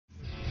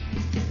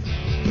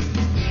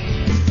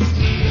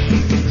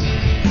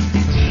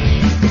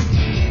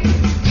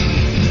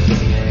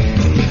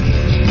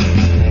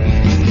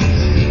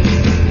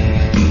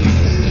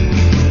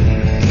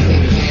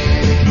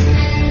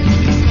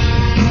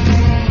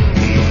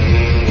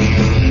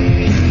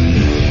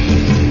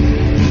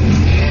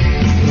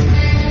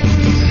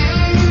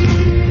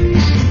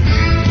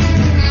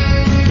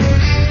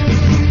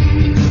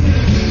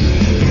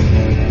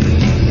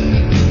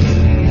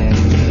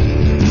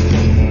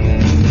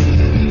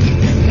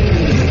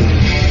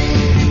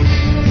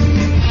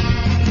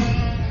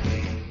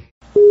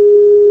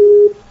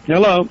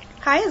Hello.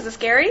 Hi, is this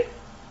Gary?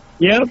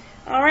 Yep.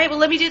 All right, well,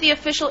 let me do the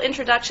official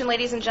introduction,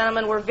 ladies and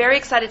gentlemen. We're very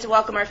excited to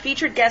welcome our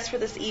featured guest for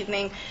this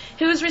evening,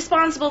 who is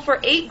responsible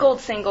for 8 gold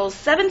singles,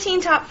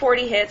 17 top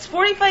 40 hits,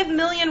 45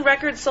 million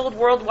records sold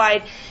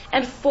worldwide,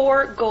 and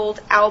 4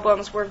 gold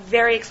albums. We're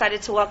very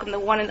excited to welcome the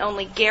one and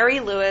only Gary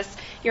Lewis.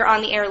 You're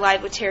on the air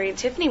live with Terry and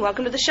Tiffany.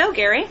 Welcome to the show,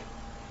 Gary.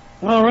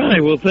 All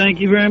right, well,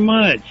 thank you very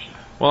much.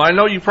 Well, I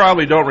know you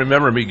probably don't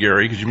remember me,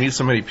 Gary, because you meet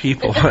so many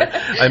people.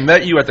 I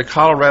met you at the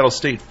Colorado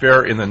State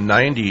Fair in the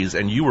 90s,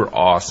 and you were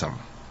awesome.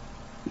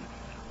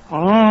 Oh,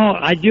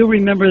 I do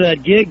remember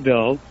that gig,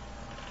 though.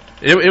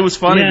 It was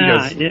funny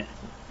because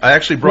I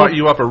actually brought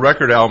you up a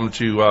record album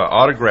to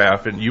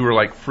autograph, and you were,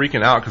 like,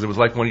 freaking out because it was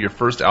like one of your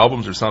first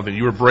albums or something.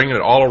 You were bringing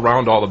it all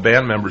around to all the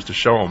band members to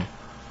show them.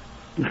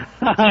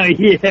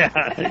 Yeah.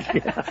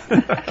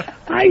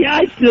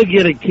 I still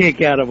get a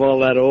kick out of all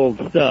that old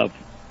stuff.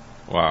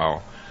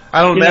 Wow.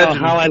 I don't imagine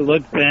how I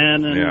looked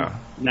then and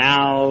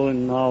now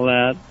and all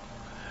that.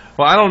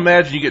 Well, I don't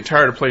imagine you get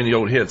tired of playing the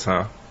old hits,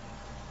 huh?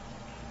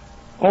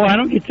 Oh, I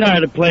don't get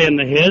tired of playing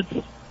the hits.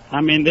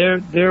 I mean,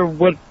 they're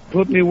what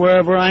put me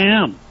wherever I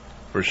am.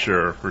 For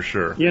sure, for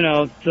sure. You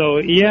know, so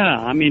yeah,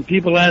 I mean,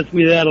 people ask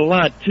me that a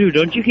lot too.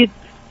 Don't you get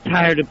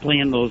tired of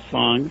playing those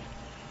songs?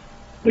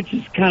 Which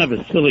is kind of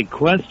a silly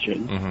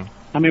question. Mm-hmm.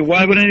 I mean,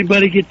 why would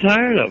anybody get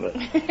tired of it?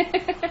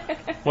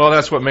 Well,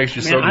 that's what makes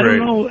you so great. I don't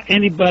know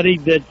anybody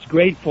that's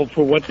grateful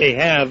for what they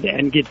have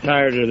and get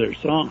tired of their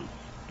songs.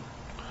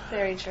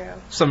 Very true.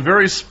 Some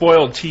very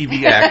spoiled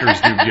TV actors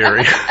do,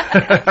 Gary.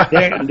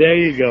 There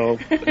you go.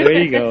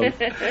 There you go.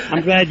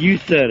 I'm glad you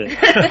said it.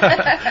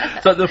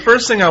 So the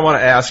first thing I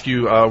want to ask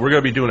you, we're going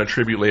to be doing a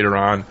tribute later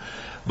on,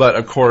 but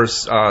of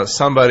course,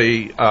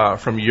 somebody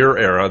from your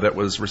era that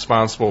was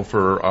responsible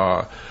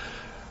for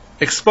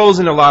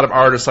exposing a lot of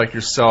artists like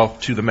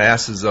yourself to the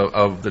masses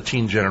of the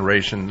teen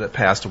generation that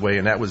passed away,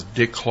 and that was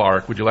Dick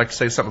Clark. Would you like to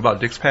say something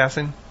about Dick's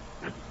passing?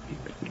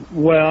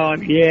 Well,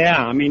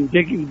 yeah. I mean,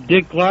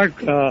 Dick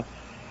Clark,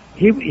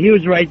 he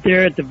was right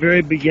there at the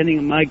very beginning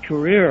of my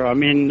career. I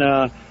mean,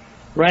 right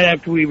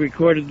after we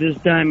recorded this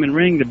Diamond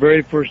Ring, the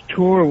very first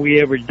tour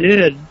we ever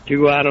did to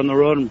go out on the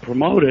road and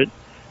promote it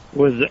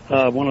was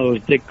one of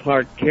those Dick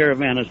Clark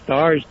Caravan of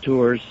Stars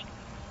tours,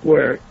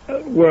 where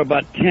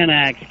about 10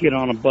 acts get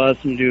on a bus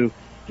and do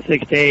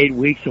 6 to 8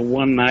 weeks of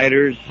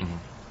one-nighters.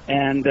 Mm-hmm.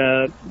 And,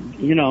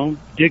 you know,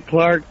 Dick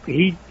Clark,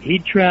 he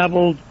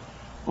traveled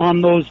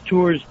on those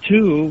tours,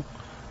 too,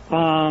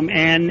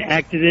 and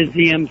acted as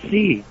the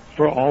MC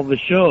for all the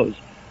shows.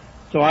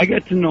 So I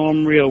got to know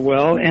him real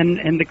well.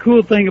 And the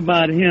cool thing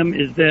about him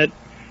is that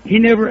he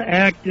never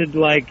acted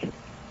like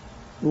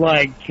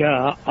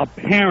a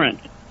parent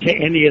to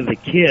any of the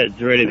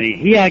kids or anything.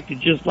 He acted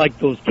just like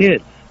those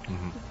kids.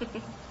 Mm-hmm.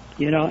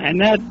 You know, and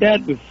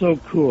that was so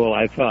cool,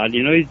 I thought.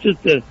 You know,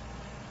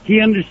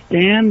 he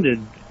understood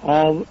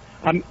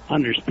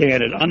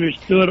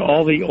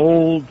all the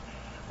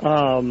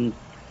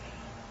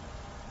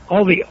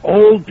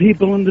old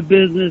people in the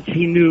business.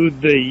 He knew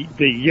the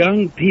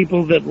young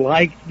people that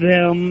liked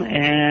them,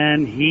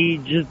 and he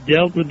just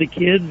dealt with the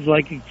kids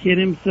like a kid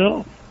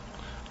himself.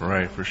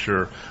 Right, for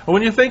sure. Well,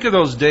 when you think of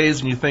those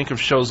days and you think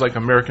of shows like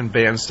American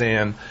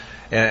Bandstand,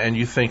 and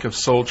you think of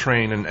Soul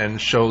Train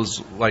and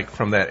shows like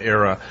from that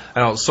era.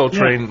 I know Soul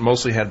Train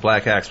mostly had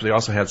black acts, but they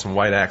also had some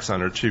white acts on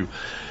there too.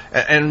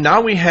 And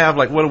now we have,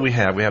 like, what do we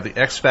have? We have the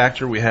X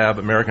Factor, we have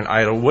American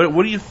Idol.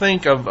 What do you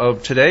think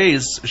of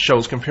today's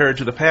shows compared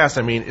to the past?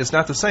 I mean, it's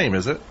not the same,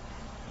 is it?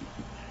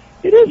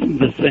 It isn't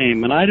the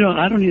same, and I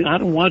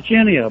don't watch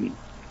any of them.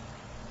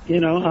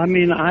 You know, I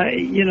mean,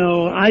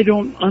 I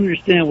don't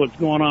understand what's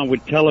going on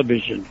with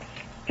television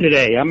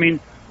today. I mean,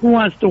 who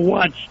wants to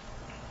watch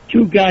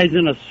 2 guys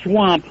in a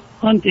swamp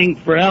hunting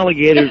for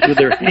alligators with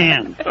their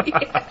hands?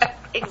 Yeah,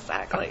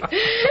 exactly.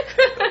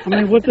 I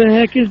mean, what the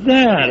heck is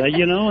that?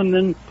 You know,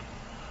 and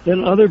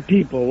then other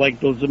people, like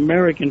those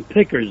American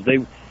pickers, they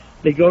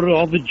go to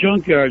all the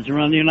junkyards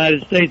around the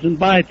United States and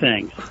buy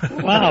things.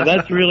 Wow,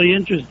 that's really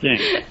interesting.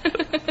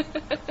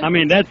 I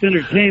mean, that's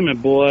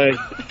entertainment, boy.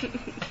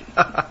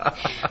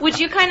 Would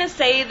you kind of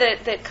say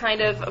that kind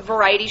of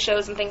variety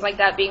shows and things like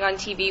that being on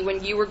TV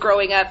when you were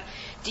growing up,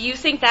 do you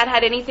think that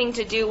had anything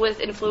to do with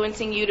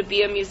influencing you to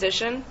be a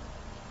musician?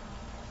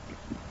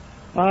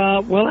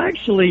 Well,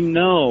 actually,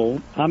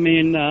 no. I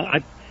mean,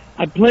 I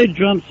played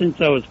drums since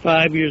I was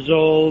 5 years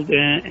old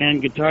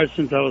and guitar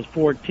since I was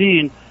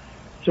 14.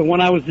 So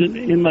when I was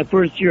in my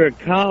first year of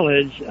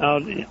college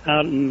out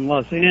in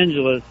Los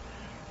Angeles,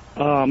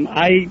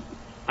 I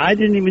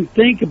didn't even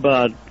think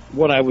about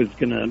what I was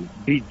going to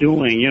be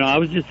doing. You know, I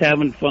was just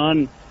having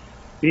fun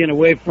being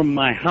away from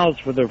my house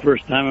for the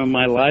first time in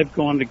my life,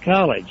 going to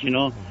college, you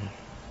know. Mm-hmm.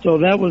 So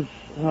that was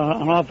an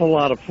awful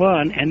lot of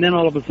fun. And then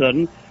all of a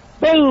sudden,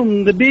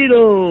 boom, the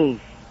Beatles.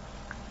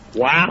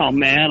 Wow,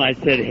 man. I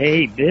said,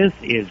 hey, this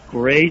is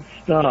great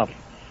stuff.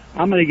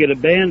 I'm going to get a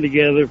band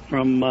together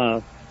from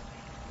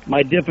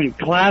my different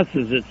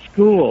classes at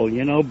school,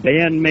 you know,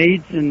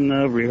 bandmates, and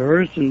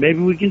rehearse, and maybe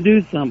we can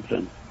do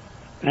something.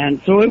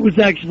 And so it was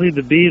actually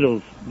the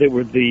Beatles that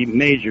were the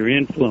major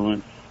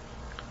influence.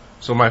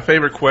 So my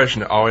favorite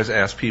question to always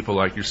ask people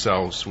like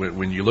yourselves,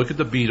 when you look at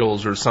the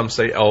Beatles or some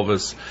say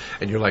Elvis,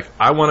 and you're like,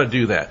 I want to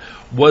do that.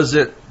 Was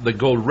it the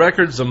gold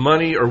records, the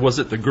money, or was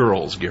it the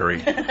girls,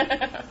 Gary?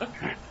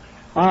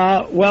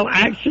 Well,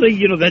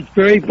 actually, that's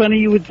very funny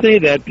you would say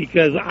that,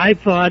 because I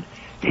thought,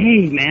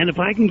 hey, man, if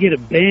I can get a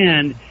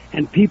band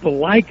and people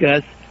like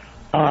us,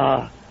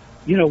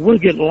 we'll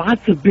get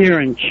lots of beer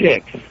and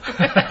chicks.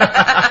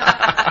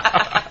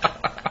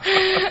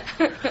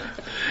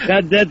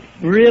 That's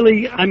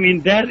really,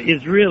 that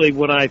is really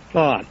what I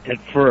thought at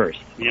first,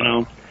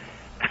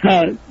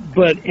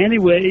 But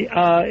anyway,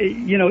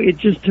 it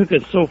just took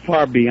us so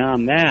far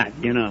beyond that,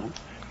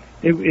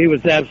 It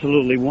was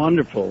absolutely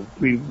wonderful.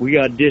 We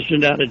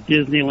auditioned out at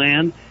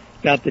Disneyland,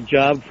 got the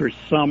job for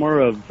summer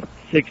of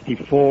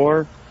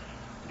 '64,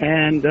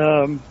 and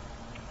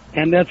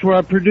that's where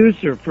our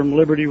producer from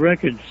Liberty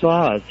Records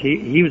saw us.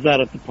 He was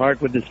out at the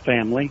park with his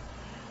family,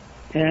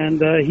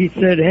 and he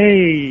said,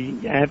 "Hey,"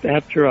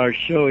 after our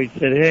show, he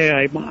said, "Hey,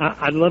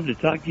 I'd love to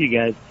talk to you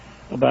guys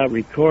about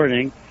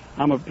recording.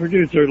 I'm a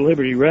producer at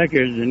Liberty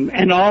Records,"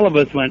 and all of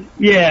us went,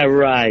 "Yeah,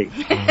 right."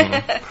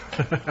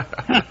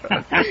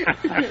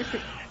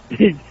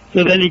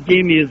 So then he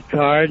gave me his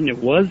card, and it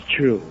was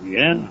true.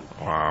 Yeah.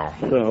 Wow.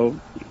 So,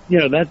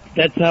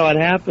 that's how it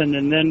happened,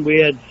 and then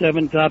we had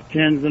 7 top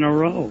 10s in a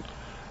row.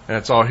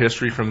 That's all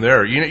history from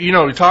there.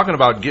 You're talking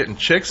about getting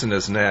chicks and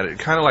this and that. It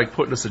kind of like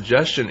putting a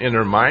suggestion in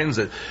their minds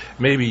that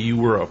maybe you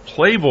were a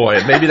playboy,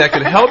 and maybe that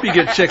could help you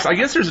get chicks. I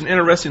guess there's an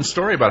interesting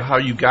story about how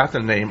you got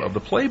the name of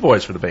the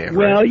Playboys for the band.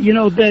 Well,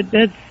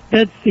 right?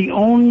 that's the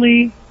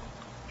only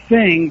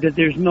thing that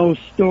there's no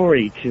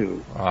story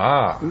to.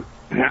 Ah.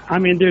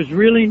 There's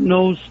really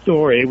no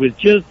story. It was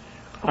just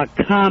a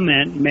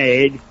comment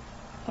made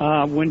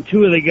when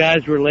 2 of the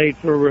guys were late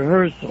for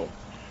rehearsal.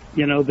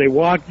 They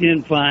walked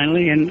in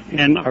finally,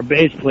 and our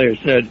bass player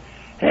said,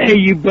 "Hey,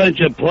 you bunch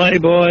of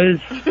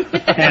playboys."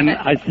 And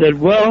I said,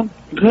 "Well,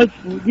 let's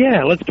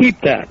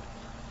keep that."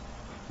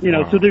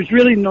 Wow. So there's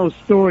really no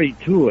story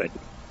to it.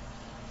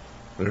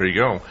 There you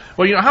go.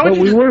 Well, But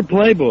we were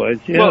playboys,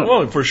 yeah.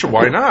 Well, for sure.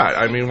 Why not?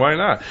 Why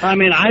not?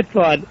 I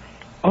thought,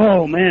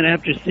 oh, man,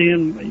 after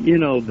seeing,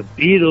 the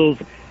Beatles,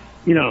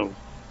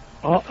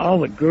 all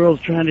the girls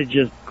trying to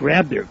just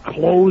grab their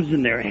clothes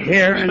and their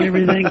hair and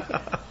everything.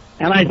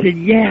 And I said,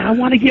 yeah, I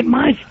want to get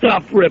my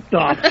stuff ripped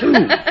off,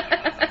 too.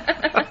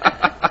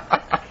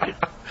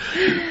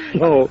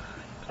 So,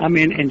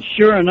 and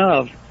sure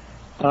enough,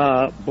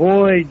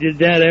 boy, did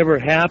that ever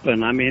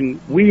happen.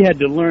 We had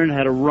to learn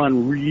how to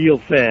run real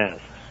fast.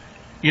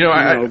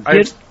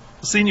 I've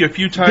seen you a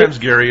few times,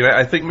 Gary, and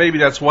I think maybe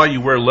that's why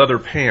you wear leather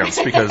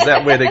pants, because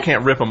that way they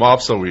can't rip them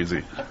off so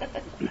easy.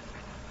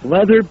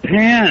 Leather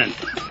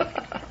pants.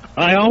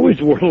 I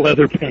always wore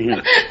leather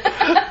pants.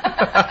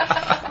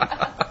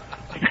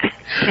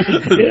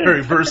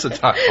 Very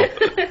versatile.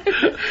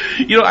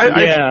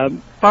 Yeah,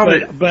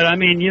 but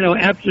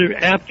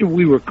after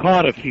we were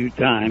caught a few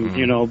times,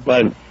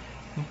 but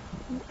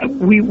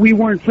we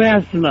weren't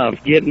fast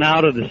enough getting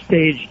out of the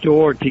stage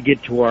door to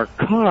get to our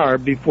car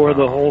before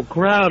the whole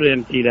crowd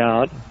emptied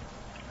out.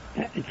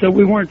 So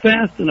we weren't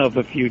fast enough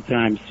a few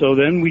times. So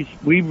then we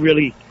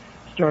really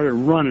started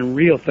running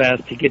real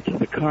fast to get to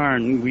the car,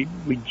 and we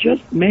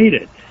just made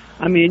it.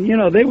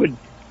 They would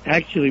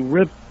actually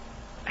rip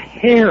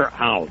hair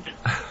out,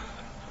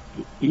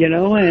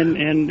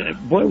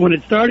 and boy, when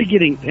it started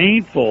getting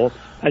painful,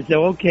 I said,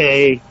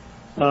 okay,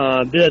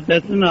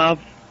 that's enough.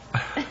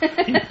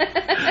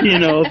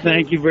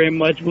 Thank you very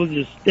much. We'll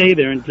just stay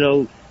there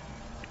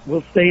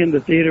we'll stay in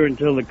the theater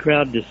until the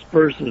crowd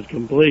disperses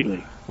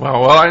completely.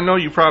 Well, I know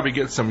you probably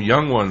get some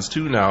young ones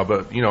too now,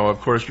 but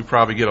of course, you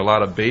probably get a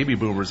lot of baby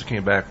boomers that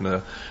came back in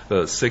the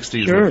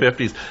 60s Sure. and the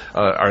 50s.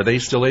 Are they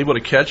still able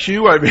to catch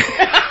you?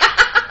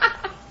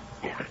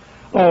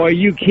 Oh, are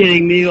you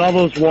kidding me? All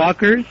those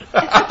walkers?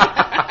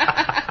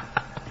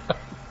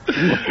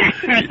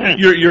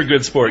 You're a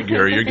good sport,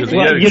 Gary. You're good.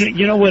 Well,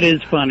 you know what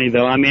is funny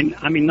though?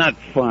 Not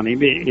funny,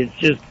 but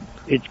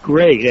it's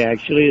great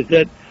actually. Is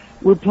that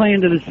we're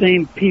playing to the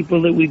same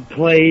people that we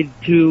played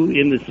to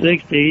in the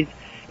 '60s,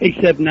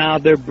 except now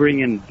they're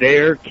bringing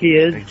their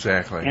kids.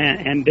 Exactly.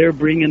 And they're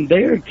bringing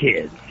their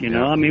kids.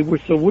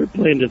 We're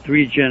playing to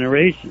 3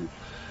 generations.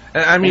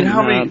 How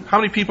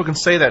many people can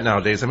say that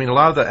nowadays? A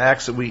lot of the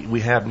acts that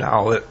we have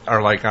now that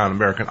are like on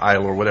American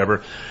Idol or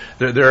whatever,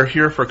 they're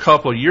here for a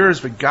couple of years,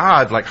 but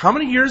God, how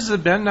many years has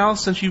it been now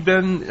since you've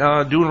been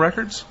doing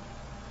records?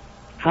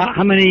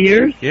 How many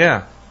years?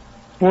 Yeah.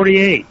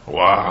 48.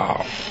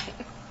 Wow.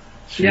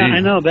 Gee. Yeah, I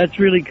know. That's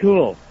really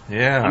cool.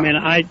 Yeah.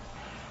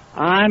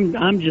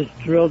 I'm just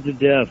thrilled to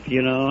death,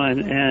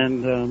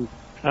 and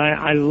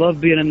I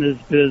love being in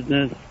this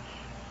business.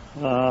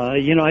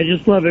 I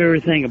just love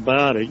everything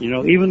about it.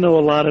 Even though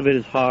a lot of it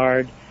is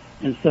hard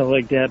and stuff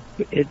like that,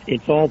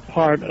 it's all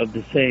part of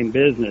the same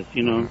business,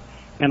 and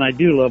I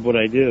do love what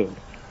I do.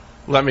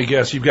 Let me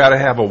guess, you've got to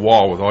have a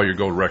wall with all your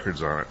gold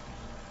records on it.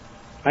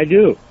 I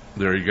do.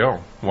 There you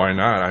go. Why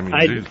not?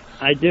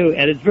 I do,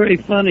 and it's very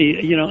funny.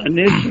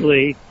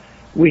 Initially,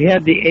 we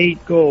had the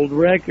 8 gold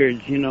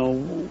records, you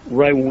know,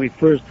 right when we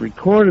first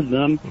recorded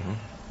them.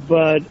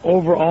 But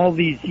over all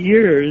these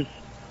years,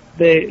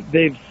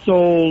 they've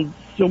sold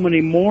so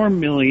many more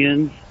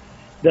millions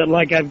that,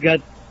 like, I've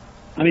got,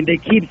 I mean, they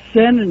keep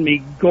sending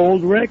me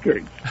gold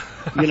records.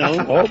 You know,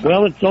 oh,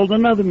 well, it sold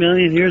another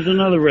million, here's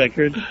another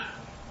record.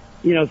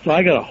 You know, so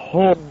I got a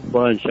whole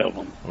bunch of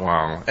them.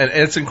 Wow. And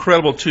it's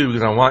incredible, too,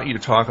 because I want you to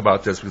talk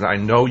about this, because I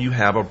know you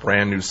have a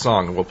brand new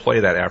song, and we'll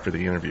play that after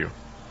the interview.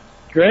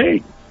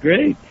 Great,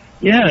 great.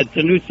 Yeah, it's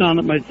a new song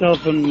that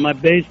myself and my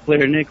bass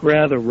player, Nick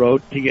Rather,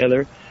 wrote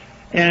together.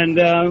 And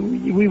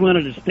we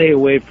wanted to stay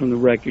away from the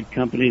record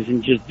companies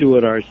and just do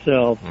it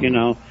ourselves, you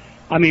know.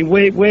 I mean,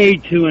 way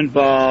too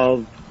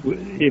involved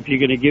if you're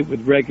going to get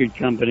with record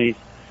companies.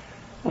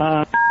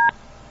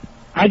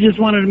 I just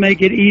wanted to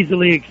make it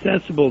easily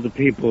accessible to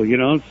people, you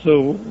know,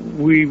 so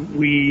we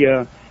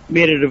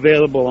made it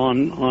available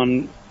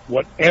on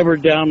whatever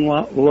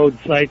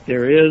download site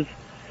there is.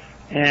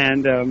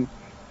 And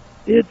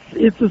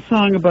it's a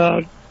song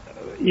about,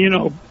 you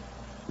know,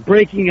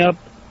 breaking up.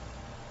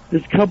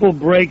 This couple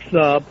breaks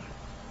up,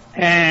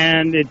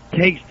 and it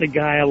takes the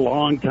guy a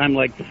long time,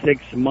 like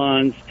 6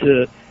 months,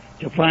 to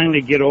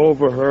finally get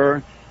over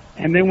her.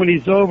 And then when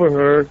he's over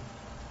her,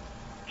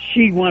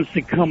 she wants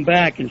to come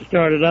back and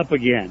start it up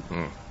again.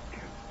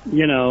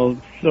 You know,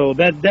 so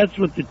that's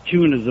what the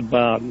tune is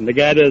about. And the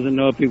guy doesn't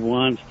know if he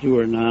wants to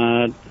or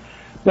not.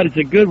 But it's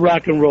a good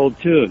rock and roll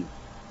tune.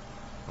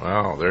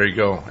 Wow, there you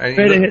go.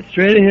 And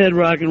straight ahead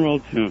rock and roll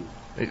tune.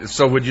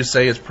 So would you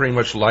say it's pretty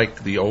much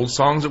like the old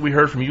songs that we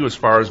heard from you, as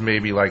far as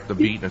maybe like the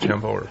beat and the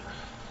tempo? Or?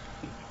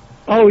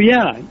 Oh,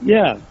 yeah.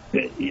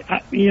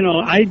 You know,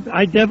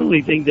 I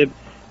definitely think that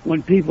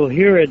when people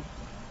hear it,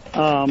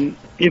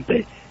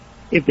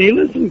 if they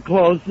listen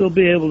close, they'll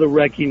be able to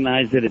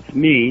recognize that it's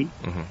me.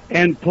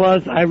 And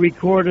plus, I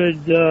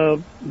recorded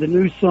the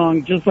new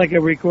song just like I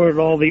recorded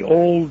all the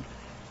old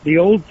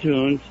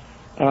tunes,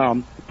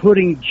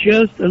 putting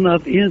just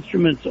enough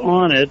instruments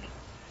on it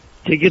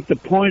to get the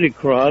point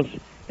across,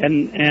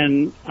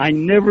 and I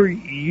never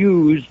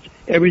used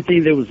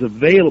everything that was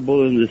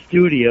available in the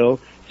studio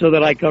so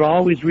that I could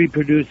always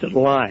reproduce it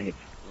live.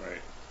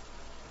 Right.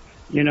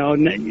 You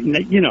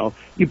know,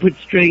 you put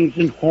strings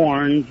and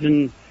horns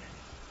and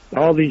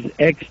all these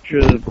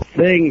extra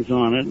things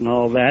on it and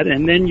all that,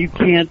 and then you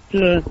can't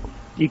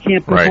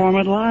perform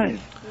it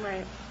live.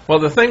 Right. Well,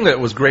 the thing that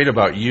was great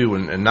about you,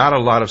 and not a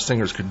lot of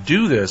singers could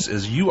do this,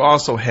 is you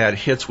also had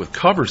hits with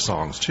cover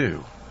songs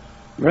too.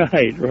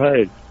 Right.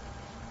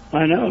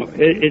 I know.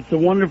 It's a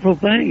wonderful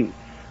thing.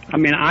 I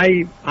mean,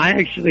 I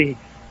actually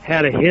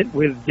had a hit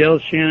with Del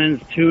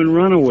Shannon's tune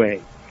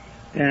Runaway,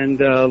 and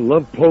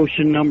Love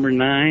Potion number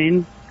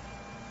 9.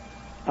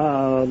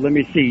 Let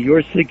me see,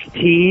 You're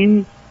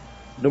 16,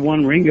 the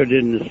one Ringo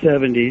did in the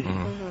 70s.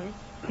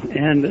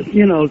 And,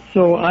 you know,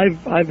 so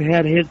I've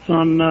had hits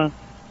on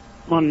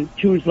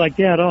tunes like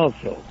that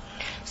also.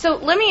 So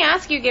let me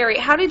ask you, Gary,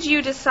 how did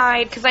you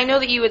decide, because I know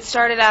that you had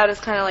started out as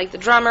kind of like the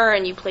drummer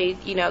and you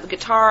played, you know, the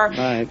guitar,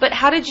 right. But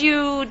how did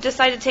you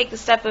decide to take the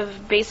step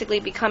of basically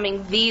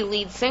becoming the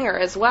lead singer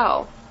as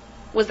well?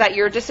 Was that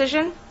your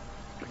decision?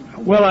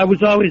 Well, I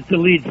was always the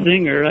lead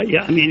singer,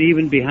 I mean,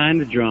 even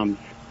behind the drums.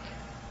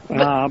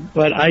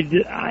 But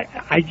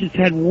I just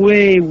had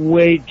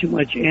way too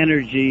much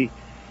energy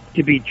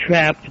to be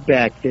trapped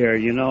back there,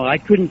 you know. I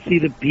couldn't see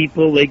the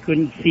people, they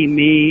couldn't see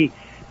me,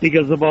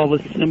 because of all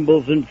the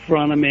cymbals in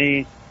front of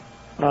me.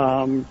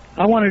 I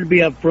wanted to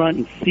be up front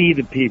and see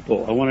the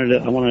people. I wanted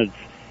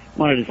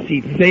to see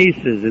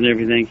faces and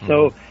everything.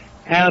 So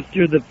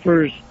after the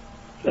first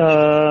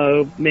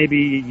maybe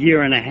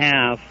year and a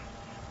half,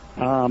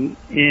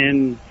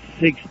 in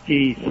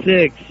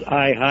 '66,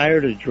 I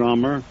hired a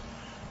drummer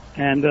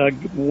and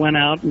went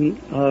out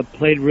and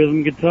played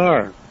rhythm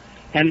guitar,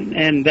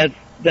 and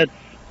that's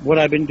what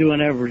I've been doing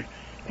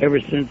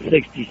ever since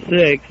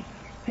 '66.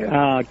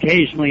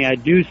 Occasionally, I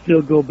do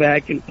still go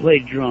back and play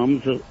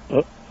drums,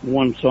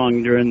 one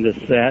song during the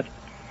set,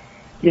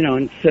 you know,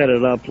 and set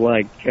it up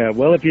like,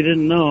 well, if you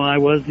didn't know, I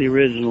was the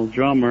original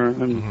drummer,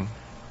 and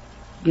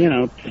you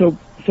know, so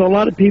a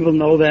lot of people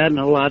know that, and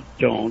a lot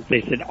don't.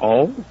 They said,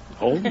 oh,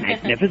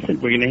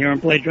 magnificent! We're going to hear him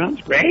play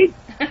drums. Great.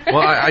 Well,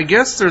 I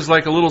guess there's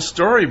like a little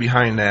story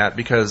behind that,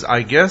 because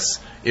I guess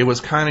it was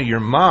kind of your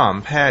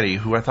mom, Patty,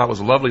 who I thought was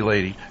a lovely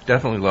lady,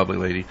 definitely a lovely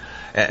lady.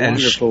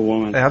 Wonderful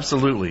woman.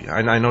 Absolutely.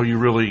 I know you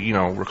really, you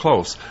know, were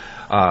close.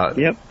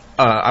 Yep.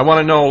 I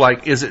want to know,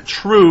 like, is it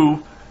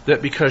true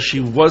that because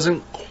she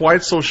wasn't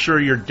quite so sure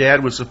your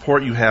dad would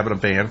support you having a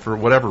band for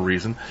whatever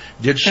reason,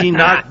 did she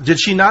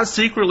not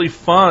secretly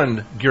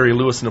fund Gary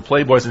Lewis and the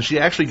Playboys, and she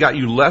actually got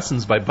you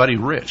lessons by Buddy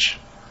Rich?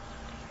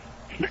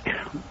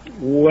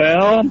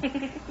 Well,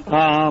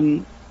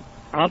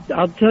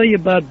 I'll tell you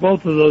about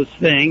both of those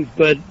things,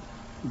 but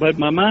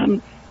my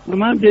mom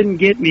didn't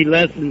get me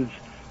lessons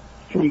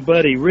from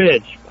Buddy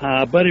Rich.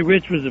 Buddy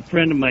Rich was a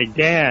friend of my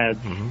dad's,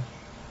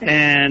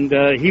 and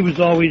he was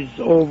always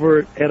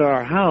over at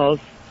our house,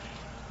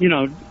 you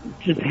know,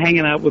 just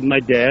hanging out with my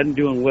dad and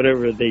doing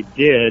whatever they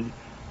did.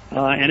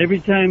 And every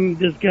time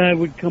this guy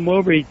would come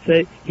over, he'd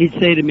say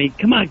to me,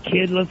 "Come on,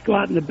 kid, let's go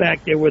out in the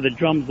back there where the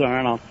drums are,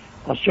 and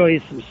I'll show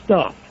you some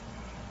stuff."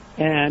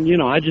 And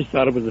I just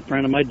thought it was a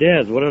friend of my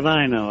dad's. What did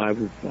I know?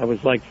 I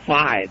was like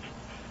 5,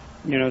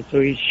 So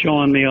he's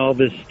showing me all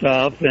this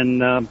stuff,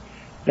 and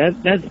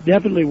that's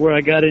definitely where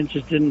I got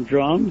interested in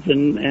drums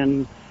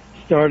and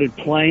started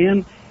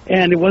playing.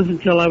 And it wasn't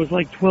until I was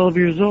like 12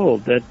 years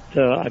old that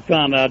I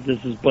found out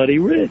this is Buddy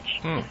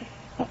Rich.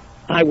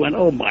 I went,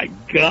 oh my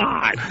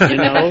God,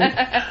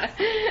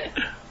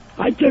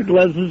 I took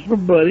lessons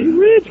from Buddy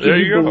Rich. Can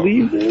you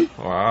believe this?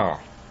 Wow.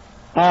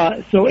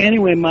 So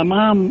anyway, my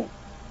mom,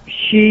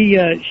 she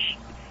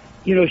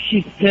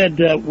said,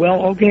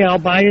 well, okay, I'll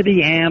buy you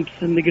the amps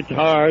and the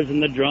guitars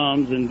and the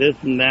drums and this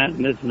and that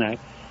and this and that.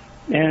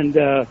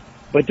 And,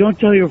 but don't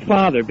tell your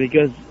father,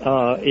 because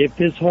if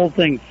this whole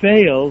thing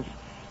fails,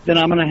 then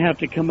I'm going to have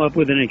to come up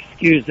with an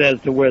excuse as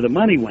to where the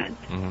money went.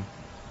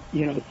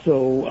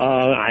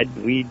 So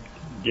we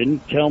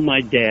didn't tell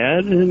my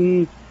dad,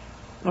 and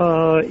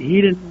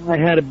he didn't know I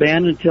had a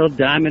band until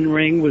Diamond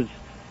Ring was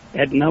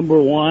at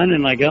 #1,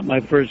 and I got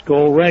my first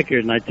gold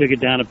record, and I took it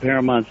down to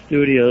Paramount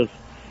Studios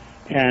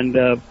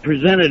and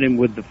presented him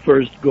with the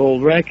first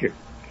gold record.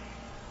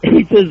 And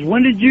he says,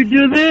 "When did you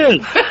do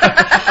this?"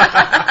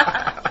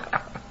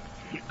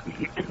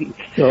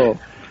 So,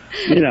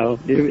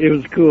 it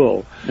was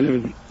cool,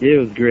 and it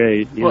was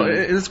great. Well,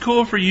 it's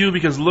cool for you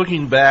because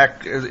looking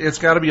back, it's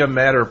got to be a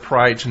matter of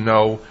pride to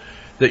know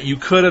that you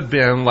could have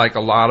been like a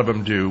lot of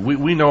them do.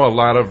 We know a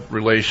lot of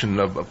relation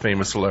of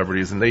famous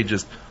celebrities, and they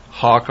just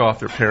hawk off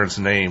their parents'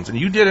 names, and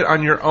you did it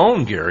on your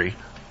own, Gary.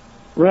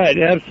 Right,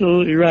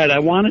 absolutely right. I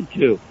wanted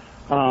to.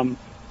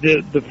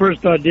 The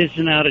first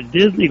audition out at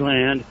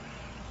Disneyland,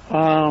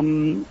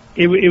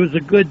 it was a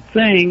good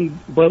thing,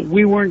 but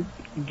we weren't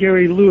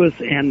Gary Lewis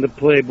and the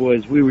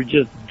Playboys. We were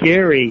just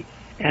Gary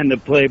and the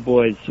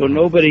Playboys, so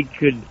nobody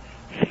could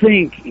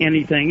think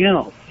anything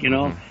else,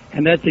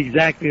 And that's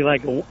exactly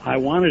like I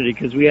wanted it,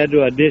 because we had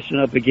to audition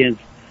up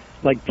against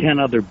like 10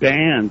 other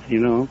bands,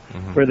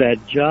 for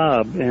that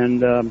job.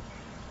 And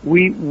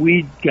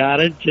we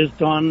got it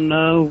just on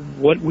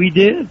what we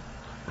did,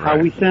 how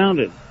we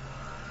sounded.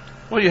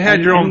 Well, you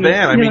had your own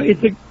band.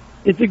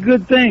 It's a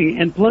good thing,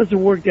 and plus it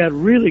worked out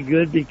really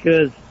good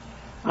because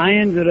I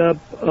ended up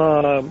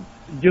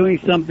doing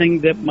something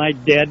that my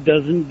dad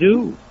doesn't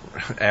do.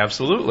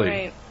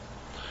 Absolutely.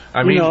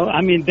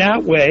 Right.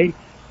 That way,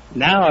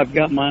 now I've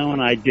got my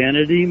own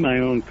identity, my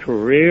own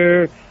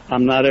career.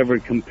 I'm not ever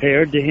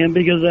compared to him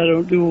because I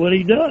don't do what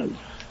he does.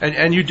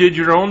 And you did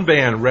your own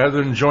band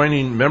rather than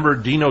joining, remember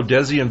Dino,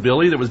 Desi, and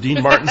Billy? That was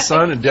Dean Martin's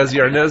son and Desi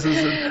Arnaz's.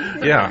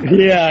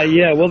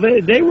 Yeah. Well,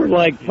 they were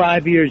like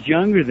 5 years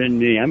younger than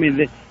me. I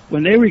mean,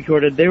 when they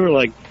recorded, they were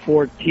like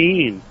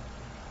 14,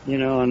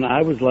 and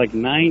I was like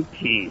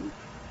 19.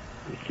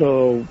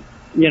 So,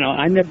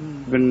 I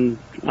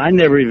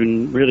never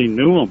even really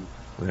knew them.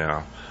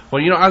 Yeah.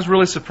 Well, I was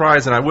really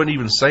surprised, and I wouldn't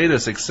even say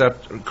this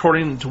except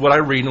according to what I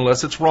read,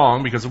 unless it's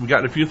wrong, because we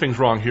got a few things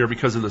wrong here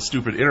because of the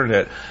stupid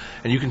internet,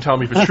 and you can tell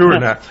me if it's true or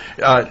not.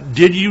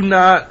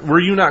 Were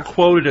you not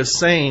quoted as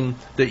saying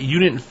that you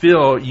didn't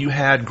feel you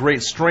had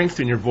great strength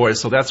in your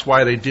voice, so that's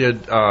why they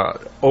did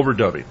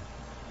overdubbing?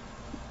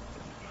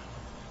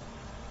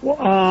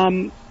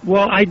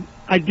 Well, I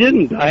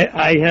didn't.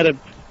 I had a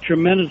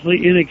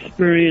tremendously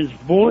inexperienced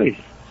voice.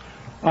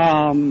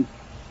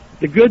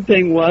 The good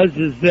thing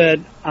is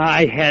that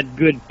I had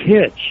good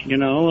pitch,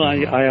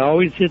 I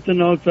always hit the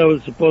notes I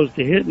was supposed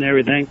to hit and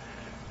everything.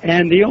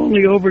 And the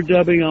only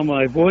overdubbing on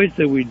my voice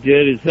that we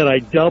did is that I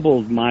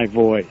doubled my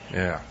voice.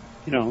 Yeah.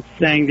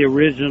 Sang the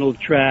original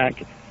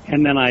track,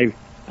 and then I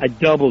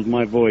doubled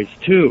my voice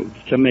too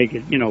to make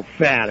it,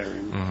 fatter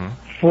and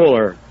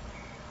fuller.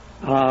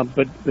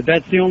 But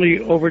that's the only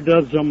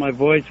overdubs on my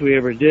voice we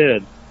ever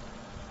did.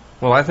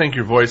 Well, I think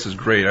your voice is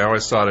great. I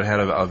always thought it had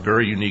a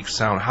very unique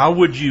sound. How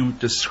would you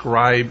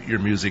describe your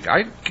music?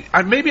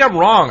 Maybe I'm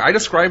wrong. I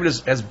describe it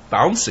as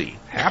bouncy,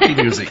 happy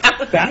music.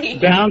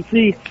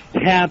 Bouncy,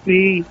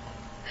 happy.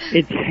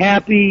 It's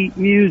happy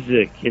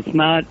music. It's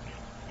not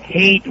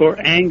hate or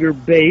anger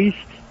based.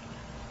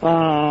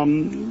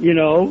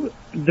 The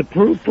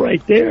proof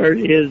right there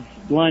is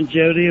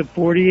longevity of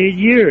 48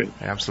 years.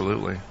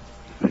 Absolutely.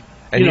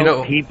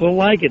 And people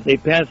like it. They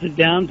pass it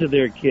down to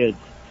their kids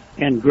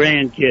and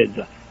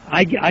grandkids.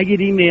 I get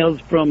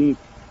emails from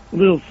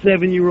little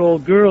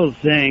 7-year-old girls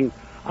saying,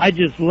 "I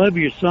just love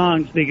your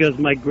songs because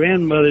my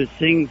grandmother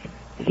sings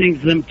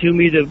them to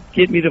me to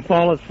get me to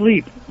fall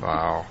asleep."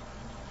 Wow.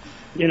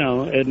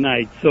 At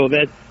night. So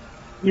that's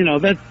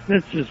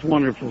just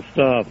wonderful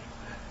stuff.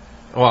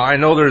 Well, I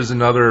know there's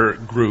another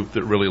group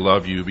that really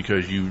love you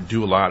because you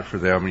do a lot for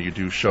them and you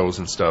do shows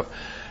and stuff.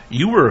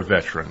 You were a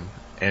veteran,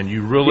 and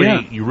you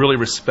really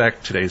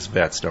respect today's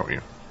vets, don't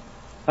you?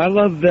 I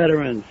love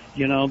veterans.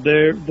 They're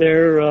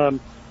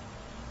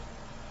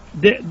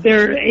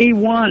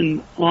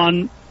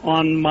A1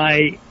 on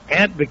my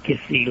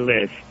advocacy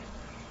list.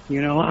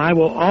 I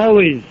will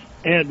always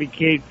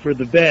advocate for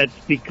the vets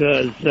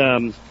because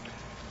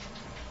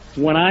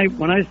when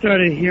I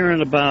started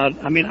hearing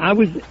about, I mean, I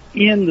was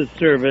in the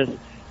service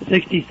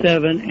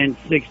 67 and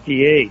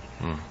 68.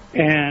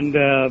 And,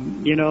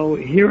 you know,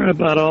 hearing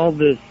about all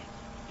this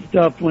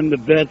stuff when the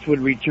vets would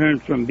return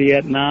from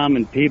Vietnam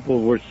and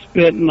people were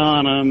spitting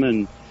on them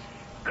and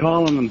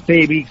calling them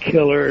baby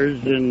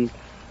killers and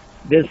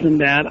this and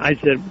that, I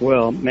said,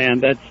 well, man,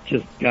 that's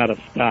just got to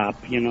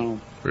stop, you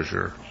know. For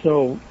sure.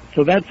 So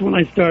that's when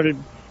I started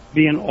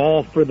being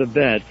all for the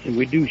vets. And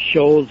we do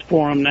shows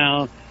for them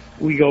now.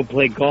 We go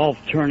play golf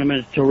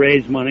tournaments to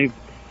raise money,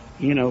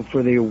 you know,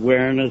 for the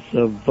awareness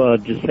of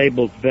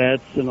disabled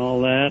vets and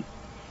all that.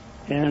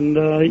 And,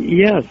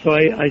 yeah, so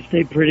I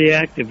stay pretty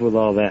active with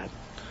all that.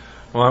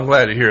 Well, I'm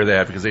glad to hear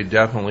that, because they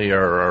definitely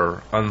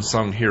are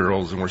unsung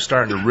heroes, and we're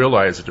starting to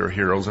realize that they're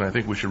heroes, and I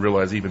think we should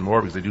realize even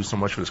more because they do so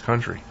much for this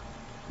country.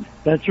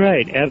 That's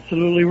right.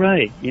 Absolutely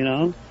right, you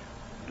know.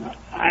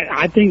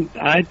 I think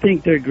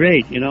they're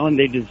great, you know, and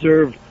they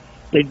deserve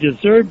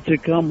to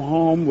come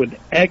home with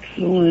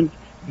excellent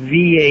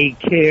VA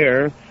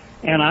care.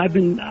 And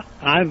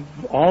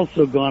I've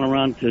also gone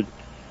around to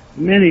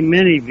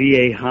many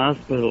VA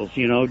hospitals,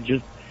 you know,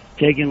 just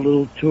taking a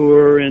little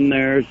tour in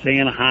there,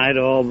 saying hi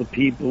to all the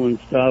people and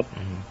stuff,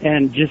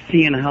 and just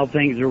seeing how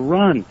things are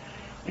run.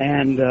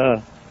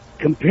 And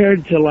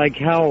compared to like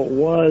how it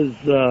was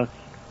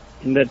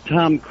in that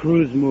Tom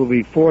Cruise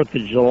movie 4th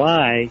of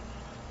July,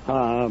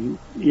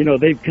 you know,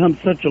 they've come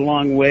such a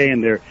long way,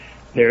 and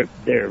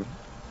they're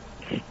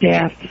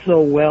staffed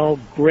so well,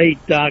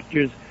 great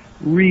doctors,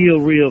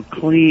 real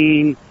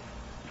clean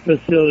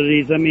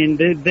facilities. I mean,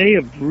 they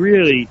have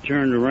really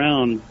turned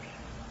around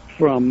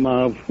from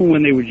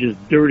when they were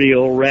just dirty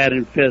old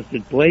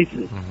rat-infested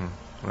places.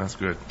 That's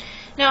good.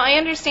 Now, I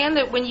understand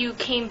that when you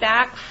came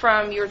back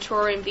from your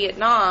tour in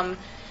Vietnam,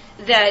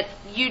 that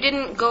you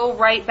didn't go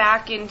right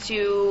back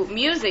into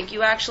music.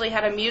 You actually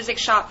had a music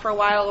shop for a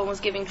while and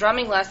was giving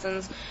drumming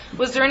lessons.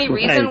 Was there any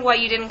reason why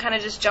you didn't kind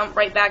of just jump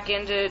right back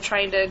into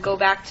trying to go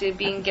back to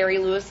being Gary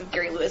Lewis of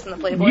Gary Lewis and the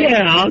Playboys?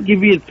 Yeah, I'll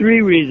give you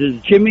 3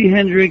 reasons. Jimi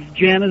Hendrix,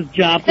 Janis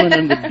Joplin,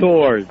 and the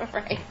Doors.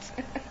 Right.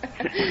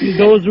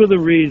 Those were the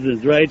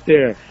reasons right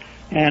there.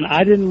 And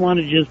I didn't want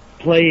to just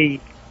play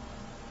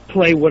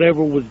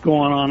whatever was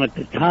going on at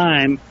the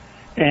time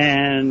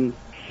and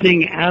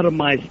sing out of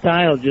my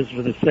style just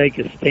for the sake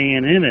of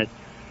staying in it.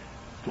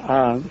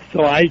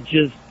 So I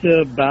just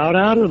bowed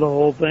out of the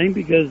whole thing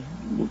because,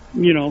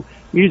 you know,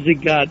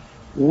 music got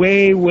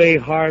way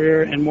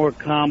harder and more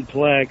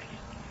complex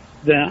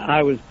than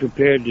I was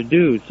prepared to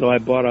do. So I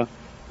bought a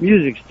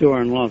music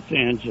store in Los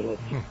Angeles.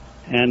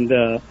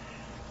 And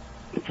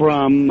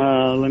from,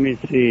 let me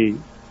see,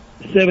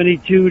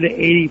 72 to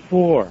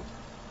 84.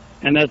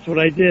 And that's what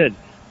I did.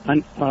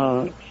 I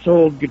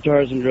sold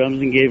guitars and drums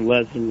and gave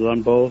lessons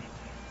on both.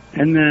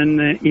 And then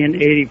in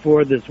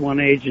 84, this one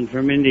agent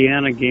from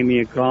Indiana gave me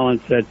a call and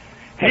said,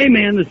 hey,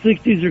 man, the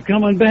 60s are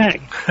coming back.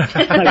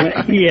 I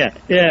went,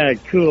 yeah,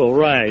 cool,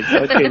 right.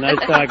 Okay, nice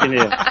talking to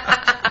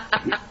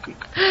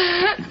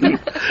you.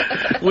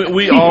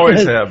 We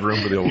always have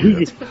room for the old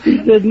hits. He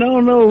said, no,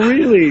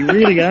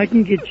 really, I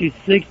can get you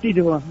 60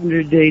 to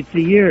 100 dates a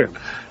year.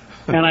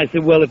 And I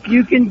said, well, if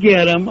you can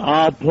get them,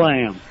 I'll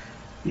play them.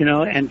 You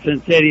know, and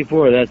since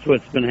 84, that's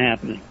what's been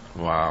happening.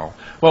 Wow.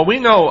 Well, we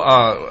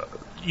know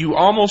you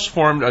almost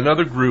formed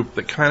another group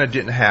that kind of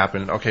didn't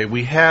happen. Okay,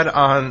 we had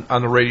on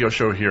the radio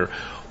show here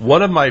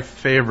one of my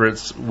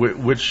favorites,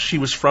 which she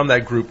was from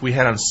that group. We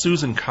had on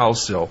Susan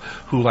Cowsill,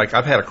 who like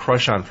I've had a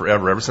crush on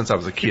forever, ever since I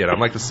was a kid. I'm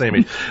like the same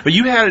age. But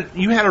you had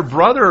her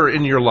brother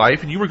in your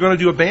life, and you were going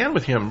to do a band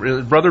with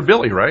him, brother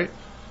Billy, right?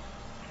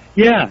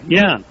 Yeah.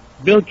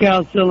 Bill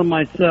Cowsill and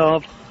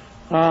myself.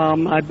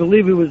 I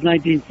believe it was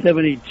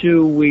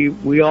 1972.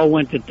 We all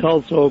went to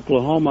Tulsa,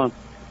 Oklahoma,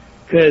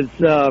 because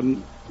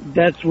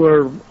that's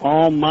where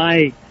all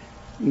my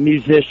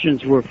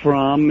musicians were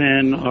from,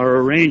 and our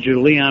arranger,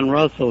 Leon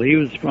Russell, he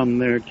was from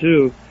there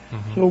too.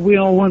 So we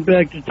all went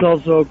back to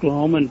Tulsa,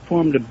 Oklahoma, and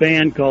formed a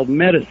band called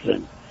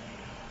Medicine.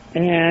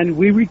 And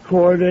we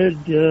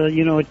recorded,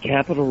 you know, at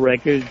Capitol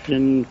Records,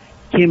 and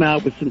came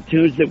out with some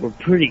tunes that were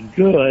pretty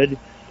good,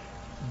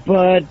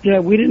 but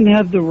we didn't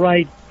have the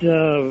right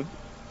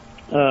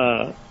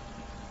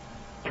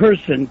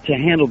person to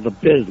handle the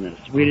business.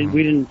 We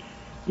didn't.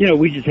 You know,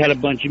 we just had a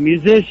bunch of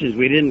musicians.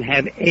 We didn't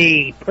have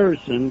a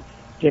person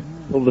to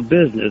handle the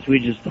business. We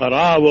just thought,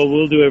 well,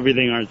 we'll do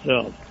everything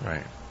ourselves.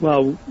 Right.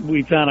 Well,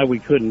 we found out we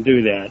couldn't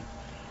do that.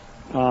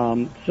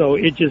 So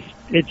it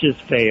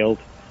just failed.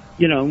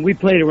 You know, and we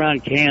played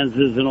around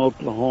Kansas and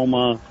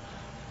Oklahoma.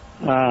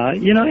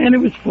 You know, and it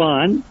was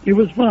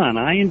fun.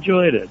 I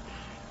enjoyed it.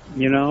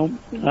 You know,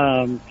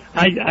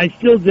 I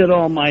still did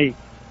all my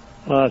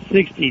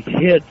 60s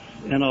hits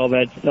and all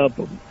that stuff,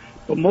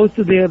 but most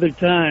of the other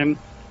time,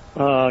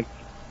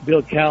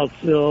 Bill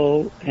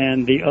Cowsill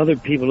and the other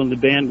people in the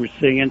band were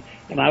singing,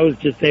 and I was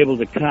just able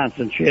to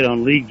concentrate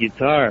on lead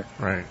guitar.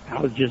 Right. I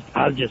was just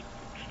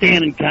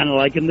standing kind of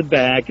like in the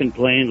back and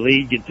playing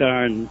lead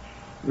guitar and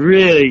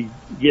really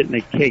getting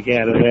a kick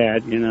out of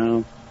that, you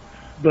know.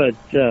 But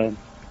so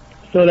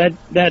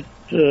that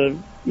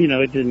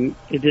it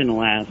didn't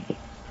last.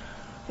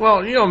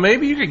 Well,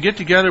 maybe you could get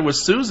together with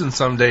Susan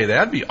someday.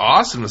 That'd be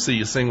awesome to see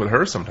you sing with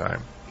her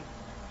sometime.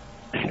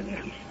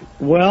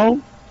 Well,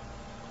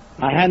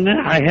 I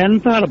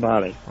hadn't thought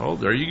about it. Oh,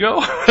 there you go.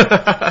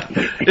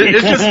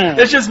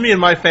 it's just me and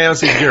my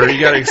fantasy, Gary.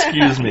 You got to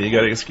excuse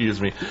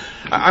me.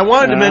 I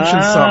wanted to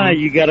mention something.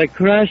 You got a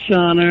crush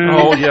on her.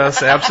 Oh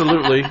yes,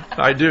 absolutely.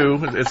 I do.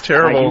 It's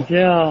terrible. I can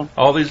tell.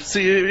 All these.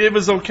 See, it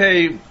was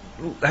okay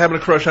having a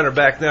crush on her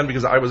back then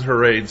because I was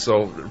her age.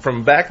 So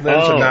from back then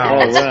to now,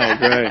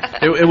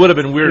 right. It would have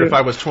been weird if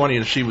I was 20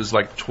 and she was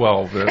like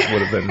 12. It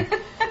would have been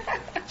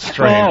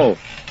strange. Oh.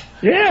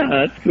 Yeah,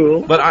 that's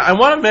cool. But I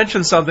want to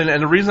mention something,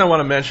 and the reason I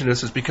want to mention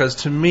this is because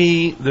to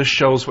me, this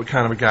shows what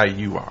kind of a guy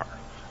you are.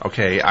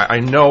 Okay,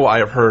 I know I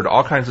have heard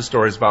all kinds of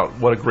stories about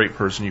what a great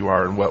person you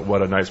are and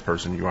what a nice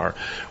person you are,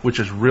 which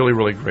is really,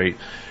 really great.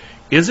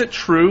 Is it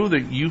true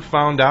that you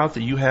found out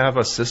that you have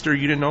a sister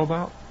you didn't know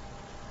about?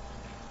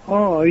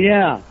 Oh,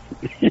 yeah.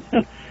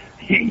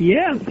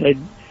 Yes.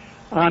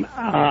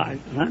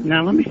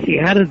 Now, let me see.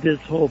 How did this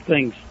whole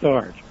thing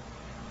start?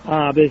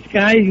 This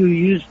guy who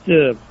used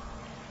to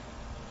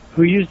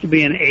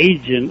be an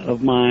agent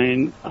of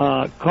mine,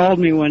 called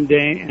me one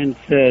day and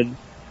said,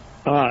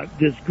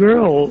 this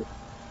girl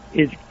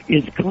is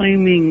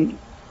claiming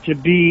to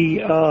be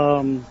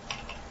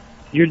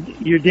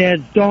your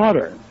dad's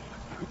daughter.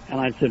 And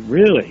I said,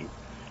 really?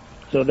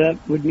 So that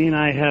would mean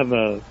I have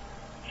a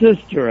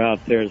sister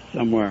out there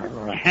somewhere,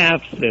 or a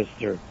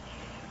half-sister.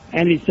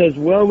 And he says,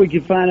 well, we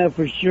can find out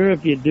for sure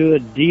if you do a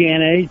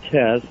DNA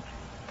test.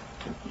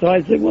 So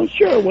I said, well,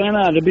 sure, why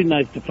not? It'd be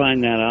nice to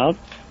find that out.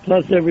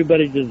 Plus,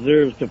 everybody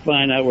deserves to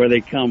find out where they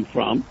come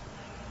from.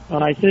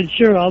 I said,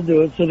 sure, I'll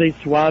do it. So they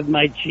swabbed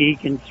my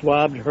cheek and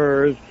swabbed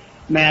hers,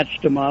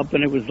 matched them up,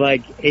 and it was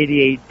like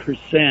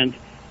 88%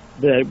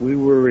 that we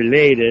were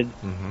related.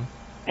 Mm-hmm.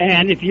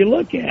 And if you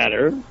look at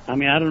her, I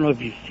mean, I don't know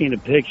if you've seen a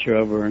picture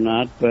of her or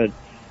not, but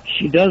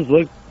she does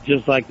look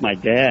just like my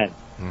dad.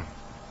 Mm.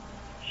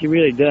 She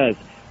really does.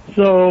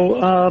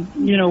 So,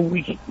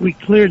 we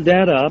cleared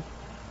that up,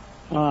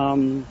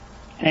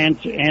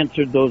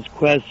 answered those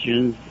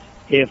questions,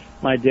 if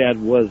my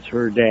dad was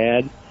her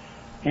dad,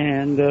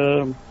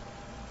 and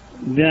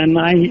then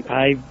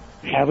I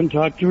haven't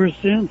talked to her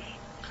since.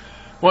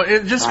 Well,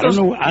 it just I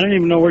don't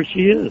even know where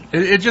she is.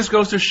 It just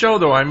goes to show,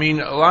 though. I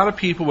mean, a lot of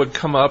people would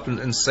come up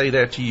and say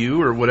that to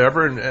you or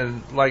whatever,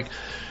 and like,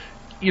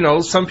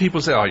 some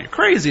people say, "Oh, you're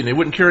crazy," and they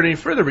wouldn't carry it any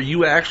further. But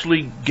you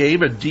actually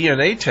gave a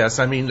DNA test.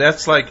 I mean,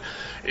 that's like,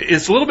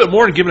 it's a little bit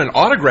more than giving an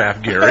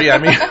autograph, Gary. I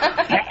mean,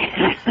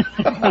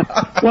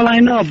 well, I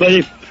know, but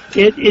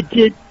it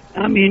did.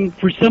 I mean,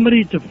 for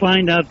somebody to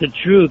find out the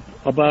truth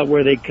about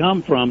where they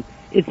come from,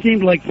 it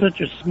seemed like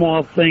such a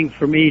small thing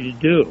for me to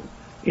do.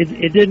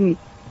 It didn't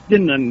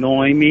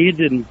annoy me. It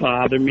didn't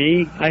bother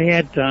me. I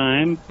had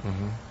time.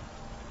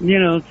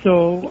 Mm-hmm.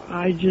 So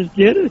I just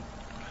did it.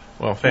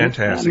 Well,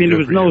 fantastic. I mean, there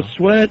was no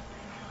sweat.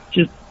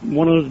 Just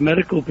one of those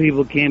medical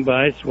people came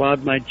by,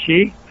 swabbed my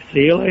cheek.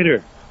 See you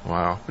later.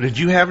 Wow. Did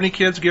you have any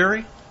kids,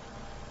 Gary?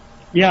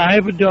 Yeah, I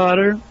have a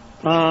daughter.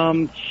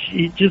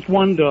 Just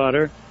one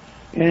daughter.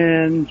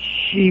 And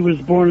she was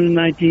born in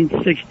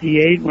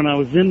 1968 when I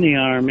was in the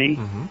Army.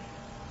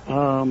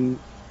 Mm-hmm.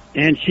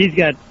 And she's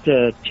got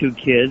 2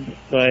 kids.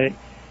 So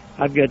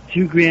I've got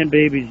 2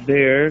 grandbabies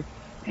there.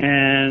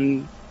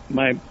 And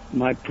my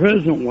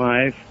present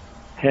wife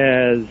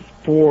has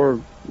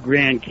 4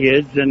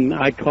 grandkids, and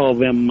I call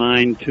them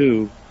mine,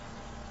 too.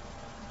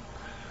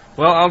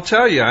 Well, I'll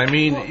tell you. I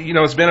mean,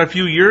 it's been a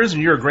few years,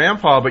 and you're a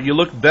grandpa, but you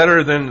look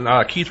better than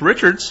Keith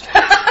Richards.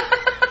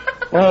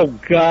 Oh,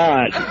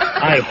 God.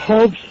 I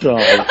hope so.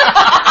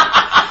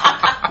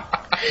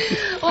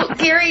 Well,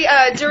 Gary,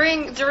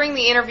 during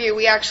the interview,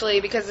 we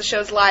actually, because the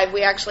show's live,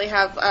 we actually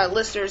have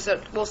listeners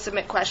that will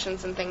submit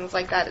questions and things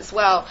like that as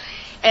well.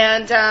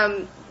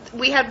 And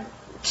we had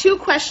 2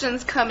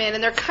 questions come in,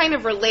 and they're kind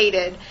of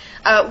related.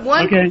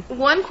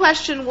 One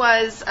question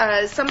was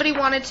somebody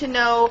wanted to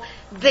know,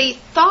 they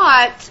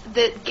thought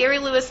that Gary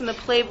Lewis and the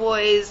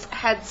Playboys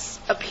had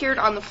appeared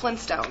on the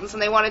Flintstones,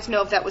 and they wanted to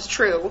know if that was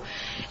true.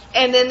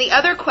 And then the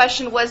other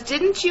question was,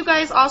 didn't you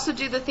guys also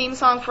do the theme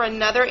song for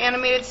another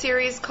animated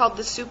series called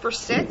The Super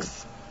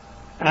 6?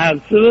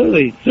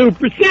 Absolutely.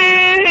 Super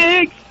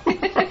 6!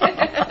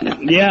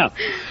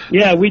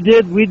 Yeah, we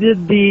did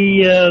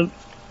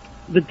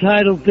the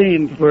title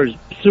theme for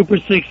Super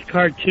 6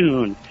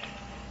 cartoon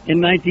in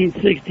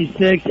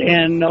 1966,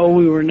 and no,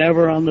 we were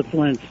never on the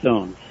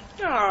Flintstones.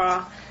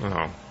 Aww.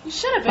 Oh. You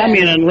should have been. I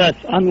mean,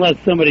 unless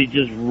somebody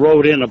just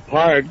wrote in a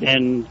part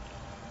and,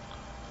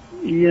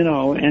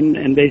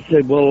 and they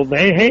said, well,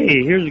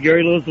 hey, here's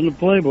Gary Lewis and the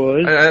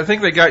Playboys. I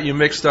think they got you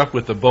mixed up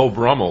with the Beau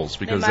Brummels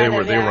because they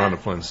were on the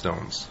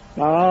Flintstones.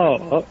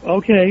 Oh,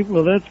 okay.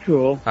 Well, that's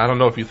cool. I don't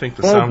know if you think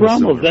the Beau sound was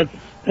Brummels. similar.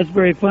 That's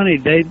very funny.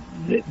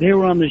 They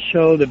were on the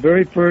show the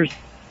very first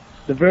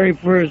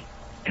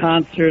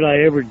concert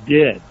I ever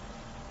did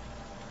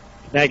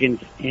back in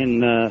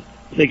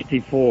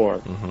 64.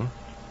 Mm-hmm.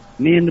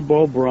 Me and the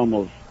Beau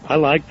Brummels. I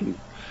liked them.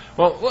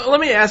 Well, let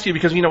me ask you,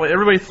 because,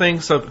 everybody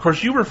thinks, of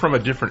course, you were from a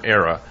different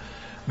era,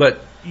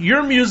 but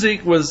your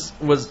music was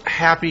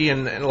happy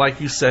and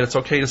like you said, it's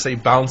okay to say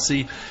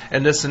bouncy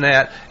and this and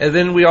that. And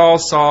then we all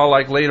saw,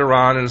 like, later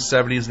on in the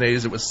 70s and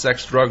 80s, it was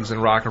sex, drugs,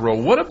 and rock and roll.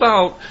 What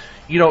about,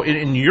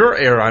 in your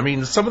era? I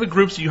mean, some of the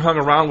groups you hung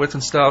around with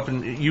and stuff,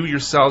 and you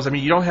yourselves, I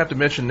mean, you don't have to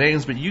mention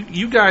names, but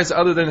you guys,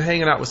 other than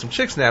hanging out with some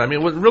chicks and that, I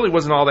mean, it really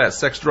wasn't all that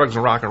sex, drugs,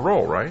 and rock and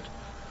roll, right?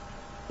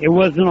 It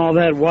wasn't all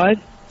that what?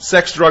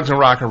 Sex, drugs, and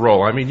rock and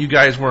roll. I mean, you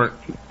guys weren't,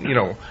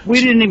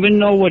 We didn't even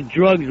know what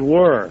drugs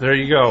were. There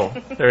you go.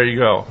 There you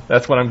go.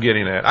 That's what I'm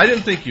getting at. I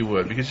didn't think you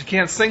would, because you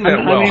can't sing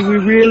that well. I mean, we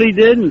really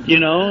didn't,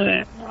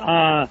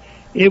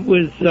 It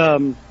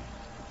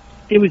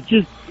was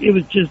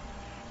just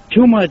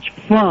too much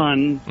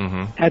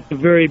fun at the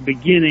very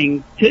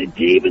beginning to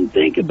even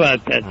think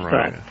about that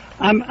right. stuff.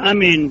 I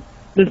mean,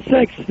 the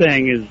sex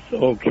thing is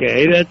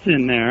okay. That's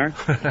in there.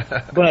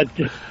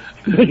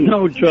 But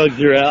no drugs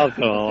or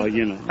alcohol, I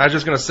was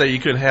just going to say, you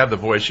couldn't have the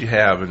voice you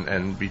have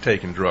and be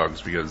taking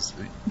drugs, because,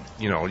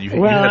 you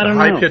had a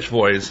high-pitched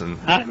voice. And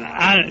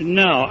I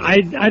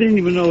didn't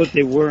even know what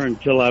they were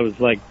until I was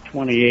like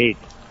 28.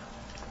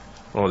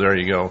 Well, there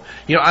you go.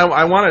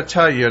 I want to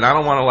tell you, and I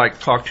don't want to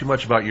talk too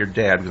much about your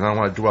dad, because I don't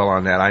want to dwell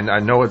on that. I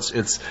know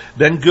it's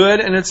been good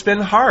and it's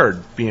been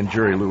hard being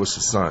Jerry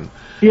Lewis's son.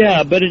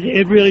 Yeah, but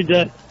it really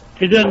does.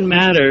 It doesn't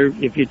matter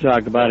if you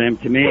talk about him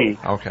to me.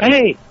 Okay.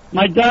 Hey,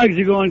 my dogs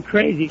are going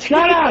crazy.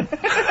 Shut up!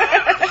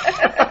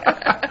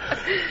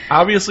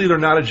 Obviously, they're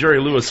not a Jerry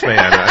Lewis fan.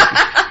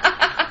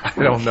 I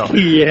don't know.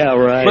 Yeah,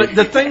 right. But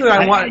the thing that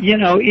I want...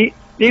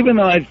 Even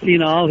though I've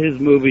seen all his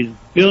movies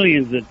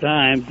billions of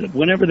times,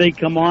 whenever they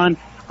come on,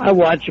 I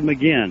watch them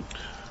again.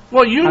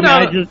 Well,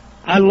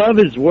 I love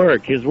his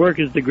work. His work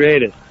is the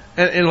greatest.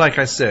 And like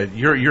I said,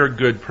 you're a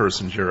good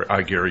person,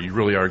 Gary. You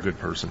really are a good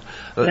person.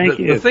 Thank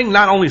you. The thing,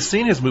 not only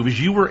seeing his movies,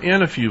 you were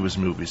in a few of his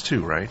movies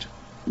too, right?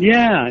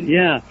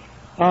 Yeah.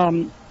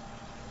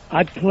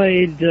 I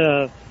played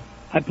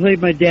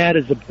my dad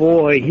as a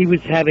boy. He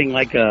was having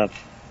like a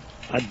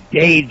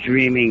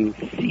daydreaming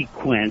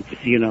sequence,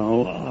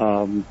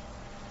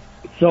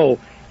 so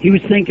he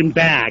was thinking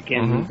back,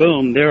 and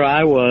boom, there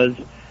I was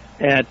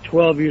at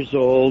 12 years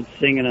old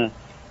singing a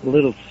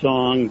little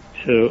song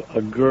to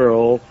a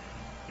girl,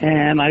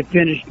 and I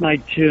finished my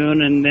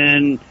tune, and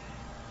then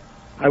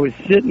I was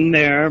sitting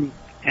there,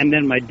 and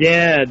then my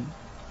dad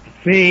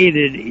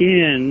faded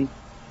in,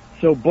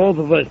 so both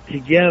of us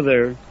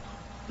together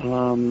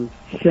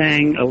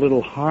sang a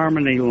little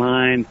harmony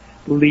line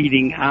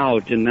leading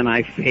out, and then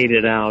I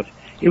faded out.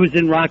 It was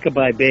in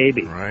Rockabye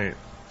Baby. Right.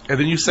 And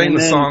then you sang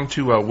the song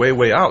to Way,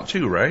 Way Out,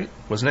 too, right?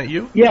 Wasn't that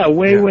you? Yeah,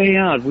 Way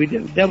Out. We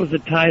did, that was the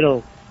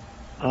title,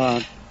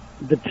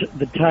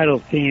 the title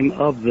theme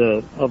of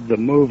the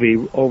movie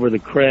over the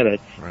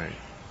credits. Right.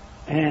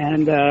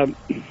 And that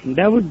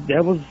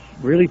was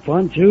really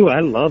fun too. I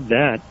loved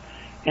that.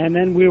 And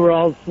then we were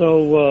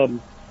also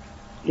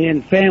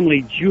in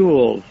Family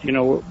Jewels.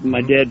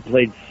 My dad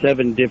played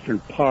 7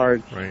 different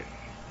parts. Right.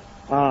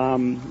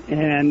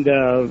 And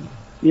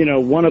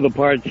one of the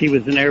parts, he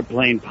was an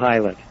airplane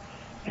pilot.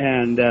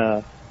 And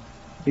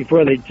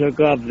before they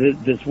took off,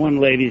 this one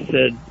lady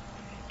said,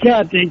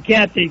 Captain,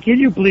 can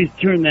you please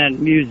turn that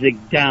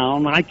music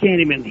down? I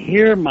can't even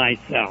hear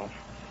myself.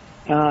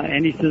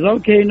 And he says,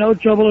 okay, no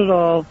trouble at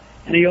all.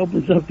 And he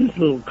opens up this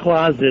little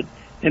closet,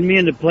 and me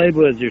and the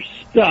Playboys are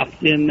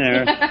stuffed in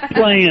there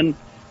playing.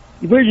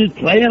 We're just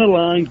playing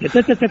along. He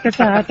says,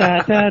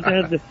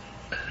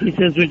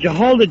 would you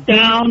hold it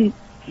down?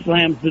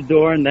 Slams the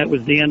door, and that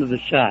was the end of the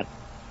shot.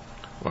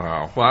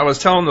 Wow. Well, I was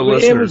telling the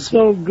listeners... It was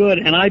so good,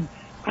 and I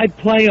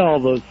play all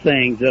those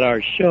things at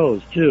our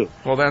shows, too.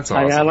 Well, that's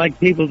awesome. I like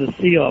people to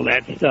see all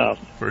that stuff.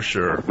 For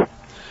sure.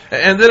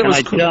 And then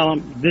I tell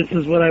them, this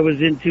is what I was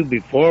into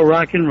before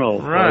rock and roll.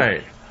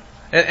 Right.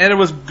 And it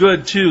was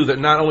good, too, that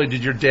not only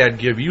did your dad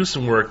give you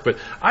some work, but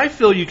I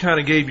feel you kind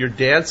of gave your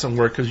dad some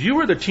work, because you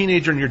were the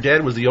teenager and your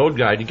dad was the old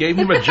guy, and you gave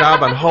him a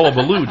job on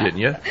Hullabaloo, didn't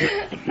you?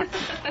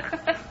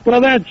 Well,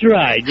 that's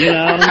right,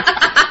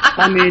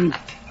 I mean,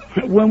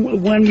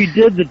 when we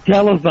did the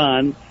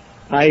telethon,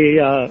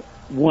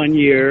 one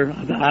year,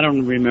 I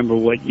don't remember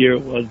what year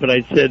it was, but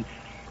I said,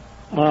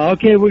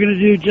 okay, we're going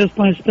to do Just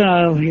My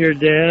Style here,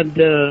 Dad,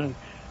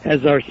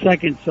 as our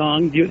second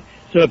song.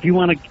 So if you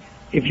want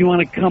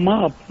to come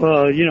up,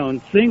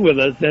 and sing with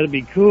us, that'd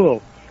be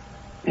cool.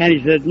 And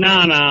he said,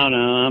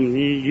 no,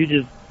 you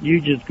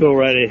just go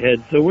right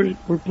ahead. So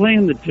we're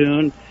playing the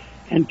tune,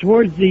 and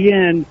towards the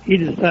end, he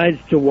decides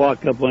to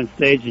walk up on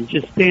stage and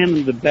just stand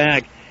in the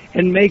back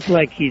and make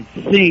like he's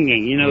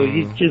singing.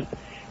 He's just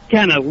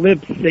kind of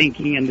lip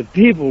syncing, and the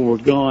people were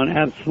going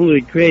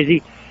absolutely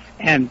crazy.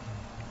 And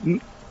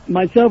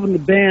myself and the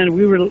band,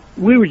 we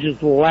were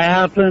just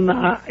laughing.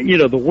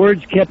 The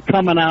words kept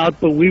coming out,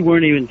 but we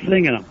weren't even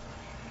singing them.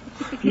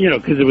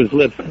 Because it was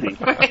lip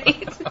sync. Right.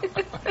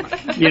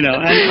 And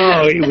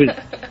it was.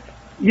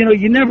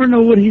 You never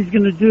know what he's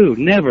going to do.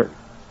 Never.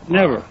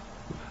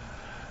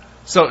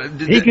 So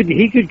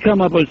he could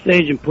come up on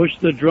stage and push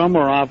the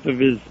drummer off of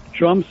his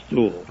drum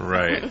stool.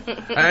 Right.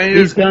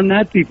 He's done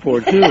that before,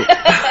 too.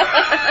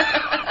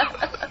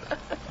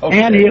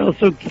 Okay. And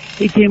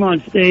he came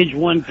on stage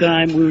one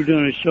time. We were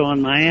doing a show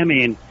in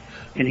Miami,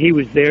 and he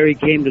was there. He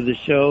came to the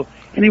show,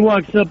 and he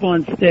walks up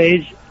on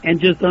stage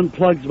and just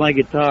unplugs my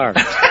guitar.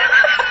 I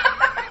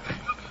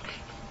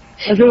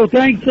said, well,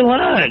 thanks a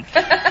lot.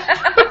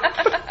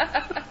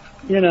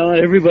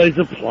 Everybody's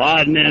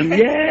applauding him.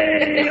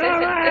 Yay, all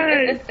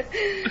right.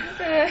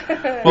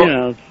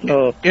 Well,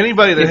 so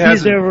anybody that if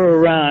he's ever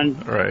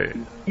around, right,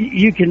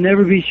 you can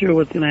never be sure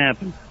what's going to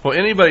happen. Well,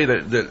 anybody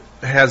that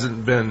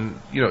hasn't been,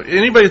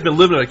 anybody that's been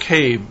living in a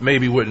cave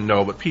maybe wouldn't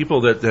know, but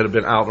people that have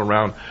been out and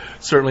around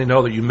certainly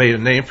know that you made a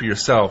name for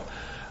yourself.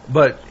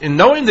 But in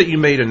knowing that you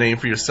made a name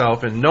for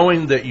yourself and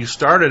knowing that you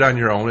started on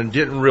your own and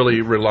didn't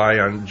really rely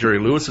on Jerry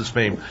Lewis's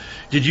fame,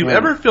 did you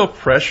ever feel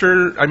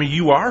pressure? I mean,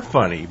 you are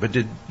funny, but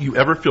did you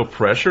ever feel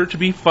pressure to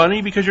be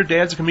funny because your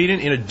dad's a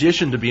comedian in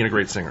addition to being a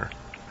great singer?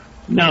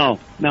 No,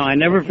 I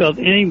never felt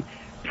any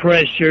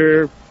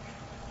pressure.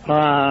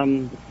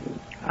 I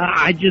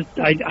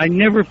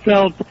never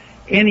felt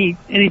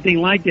anything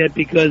like that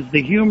because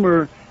the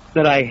humor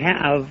that I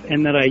have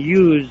and that I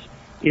use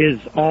is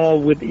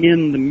all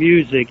within the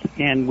music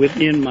and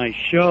within my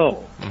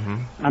show. Mm-hmm.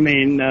 I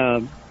mean,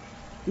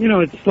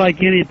 it's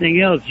like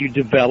anything else. You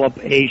develop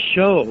a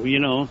show,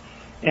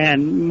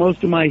 and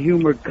most of my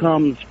humor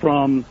comes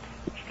from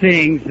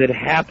things that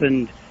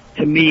happened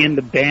to me in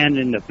the band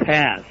in the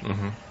past.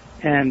 Mm-hmm.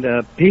 And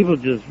people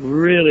just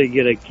really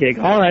get a kick.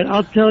 All right,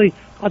 I'll tell you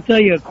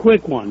a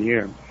quick one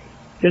here.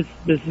 This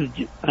is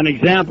an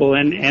example,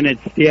 and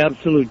it's the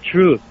absolute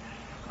truth.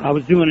 I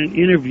was doing an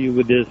interview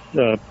with this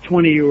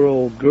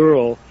 20-year-old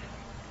girl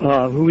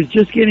who was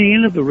just getting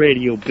into the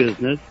radio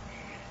business,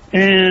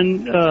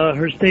 and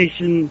her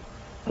station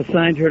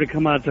assigned her to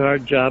come out to our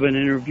job and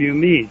interview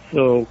me.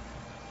 So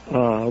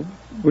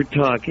we're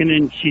talking,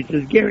 and she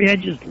says, Gary, I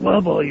just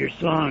love all your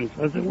songs.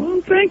 I said,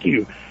 well, thank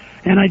you.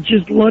 And I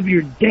just love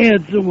your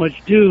dad so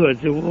much, too. I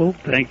said, well,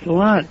 thanks a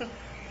lot.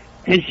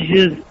 And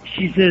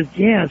she says,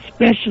 yeah,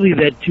 especially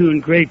that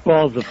tune, Great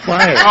Balls of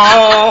Fire.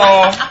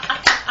 Oh!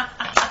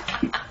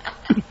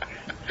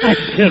 I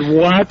said,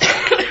 what?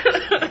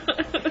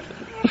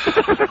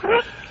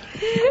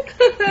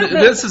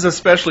 This is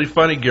especially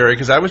funny, Gary,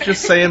 because I was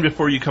just saying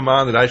before you come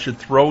on that I should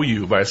throw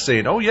you by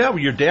saying, oh, yeah, well,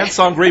 your dad's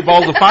song Great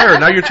Balls of Fire.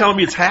 Now you're telling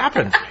me it's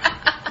happened.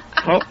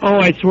 Oh,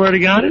 I swear to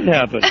God it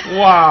happened.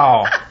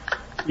 Wow.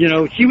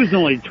 She was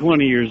only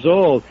 20 years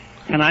old,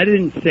 and I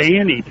didn't say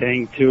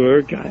anything to her.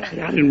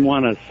 I didn't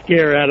want to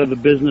scare her out of the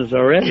business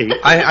already.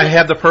 I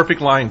have the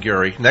perfect line,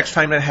 Gary. Next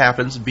time that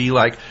happens, be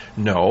like,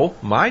 no,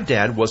 my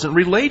dad wasn't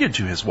related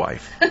to his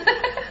wife.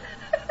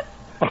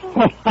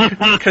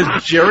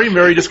 Because Jerry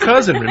married his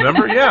cousin,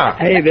 remember? Yeah.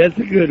 Hey, that's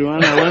a good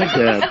one. I like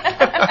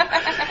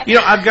that.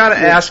 I've got to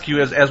ask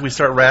you as we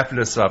start wrapping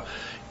this up,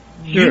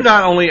 sure. You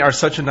not only are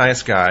such a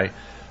nice guy,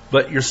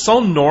 but you're so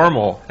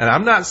normal, and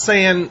I'm not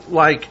saying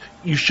like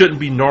you shouldn't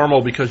be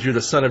normal because you're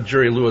the son of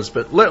Jerry Lewis,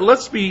 but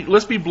let's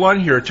be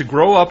blunt here. To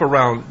grow up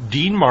around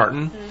Dean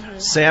Martin, mm-hmm.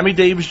 Sammy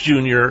Davis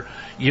Jr.,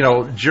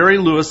 Jerry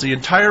Lewis, the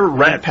entire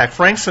Rat Pack,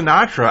 Frank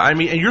Sinatra. I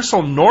mean, and you're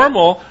so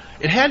normal.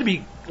 It had to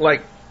be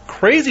like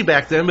crazy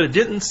back then, but it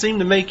didn't seem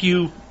to make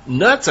you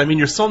nuts. I mean,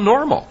 you're so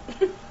normal.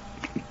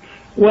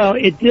 Well,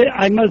 it did.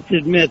 I must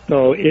admit,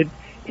 though, it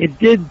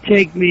did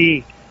take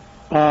me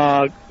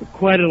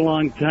quite a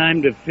long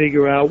time to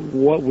figure out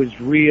what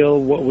was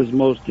real, what was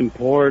most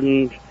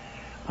important,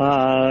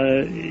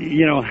 how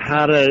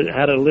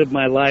to live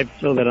my life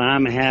so that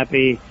I'm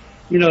happy.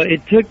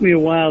 It took me a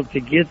while to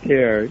get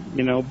there,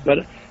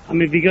 but I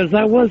mean, because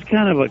I was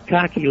kind of a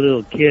cocky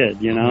little kid,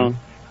 Mm-hmm.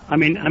 I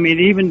mean,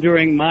 even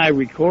during my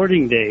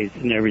recording days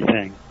and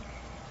everything,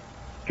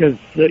 because,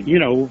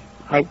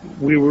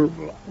 we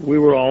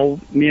were all,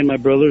 me and my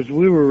brothers,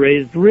 we were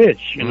raised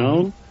rich,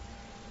 Mm-hmm.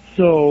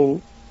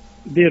 So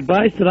the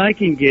advice that I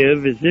can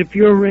give is if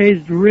you're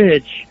raised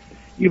rich,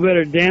 you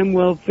better damn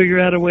well figure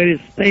out a way to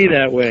stay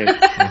that way.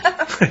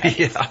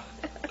 Yeah.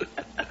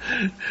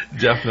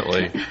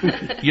 Definitely.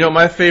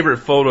 My favorite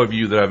photo of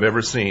you that I've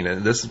ever seen,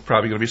 and this is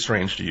probably going to be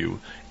strange to you,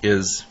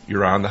 is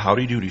you're on the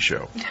Howdy Doody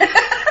show.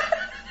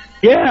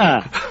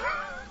 Yeah.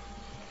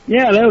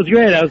 Yeah, that was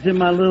great. I was in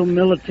my little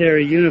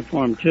military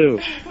uniform, too.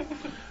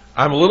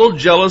 I'm a little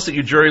jealous that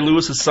you're Jerry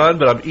Lewis's son,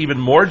 but I'm even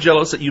more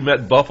jealous that you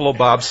met Buffalo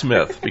Bob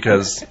Smith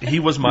because he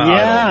was my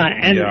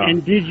idol.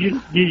 And did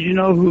you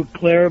know who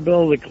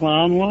Clarabelle the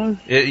Clown was?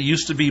 It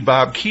used to be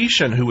Bob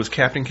Keeshan, who was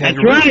Captain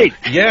Kangaroo. That's right.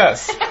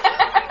 Yes.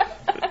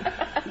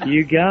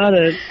 You got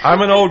it.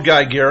 I'm an old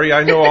guy, Gary.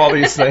 I know all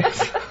these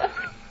things.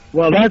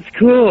 Well, that's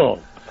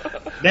cool.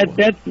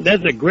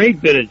 That's a great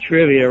bit of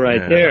trivia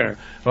right there.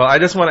 Well, I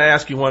just want to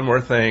ask you one more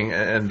thing,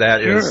 and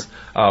that is,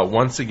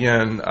 once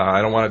again,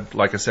 I don't want to,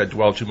 like I said,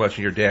 dwell too much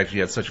on your dad because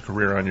you had such a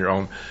career on your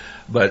own,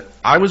 but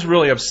I was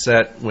really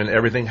upset when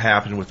everything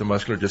happened with the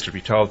Muscular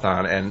Dystrophy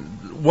Telethon, and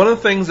one of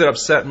the things that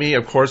upset me,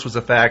 of course, was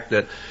the fact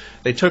that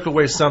they took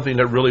away something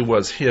that really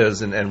was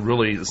his and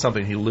really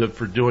something he lived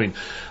for doing.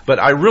 But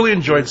I really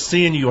enjoyed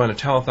seeing you on a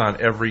telethon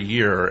every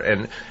year,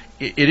 and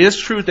it is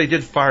true that they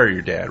did fire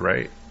your dad,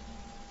 right?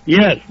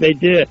 Yes, they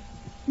did.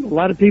 A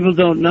lot of people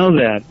don't know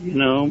that,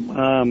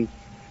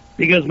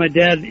 because my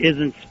dad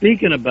isn't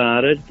speaking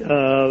about it.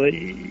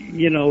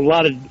 A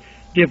lot of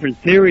different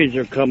theories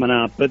are coming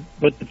out, but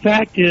the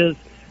fact is,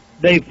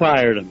 they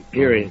fired him.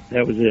 Period.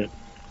 That was it.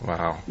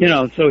 Wow.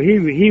 So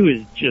he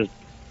was just,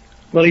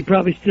 well, he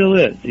probably still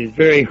is. He's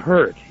very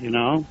hurt,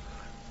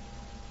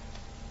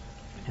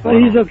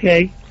 But he's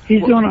okay.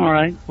 He's doing all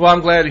right. Well,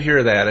 I'm glad to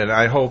hear that, and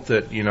I hope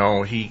that,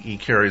 he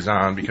carries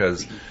on,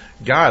 because,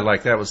 God,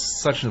 that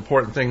was such an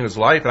important thing in his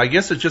life. And I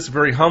guess it's just a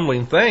very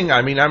humbling thing.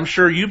 I mean, I'm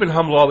sure you've been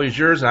humble all these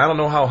years, and I don't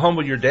know how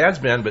humble your dad's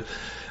been, but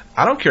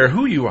I don't care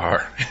who you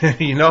are.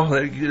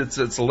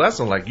 It's a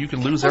lesson. You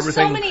can lose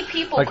everything so many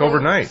people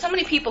overnight. So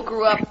many people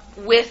grew up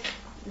with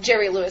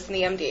Jerry Lewis and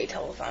the MDA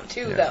telethon,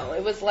 too, though.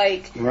 It was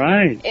like...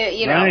 Right,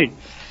 right.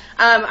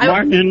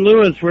 Martin and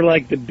Lewis were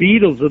like the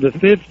Beatles of the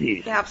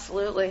 50s.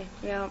 Absolutely,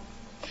 yeah.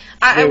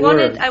 I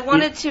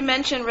wanted to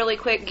mention really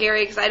quick,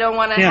 Gary, because I don't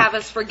want to have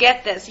us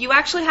forget this. You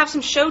actually have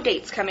some show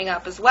dates coming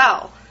up as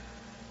well.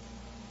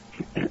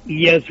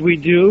 Yes, we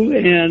do,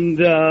 and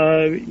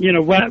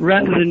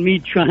rather than me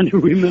trying to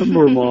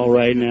remember them all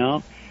right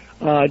now,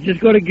 just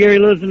go to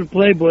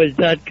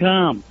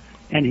GaryLewisThePlayboys.com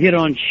and hit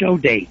on show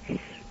dates.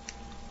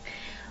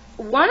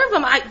 One of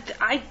them,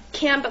 I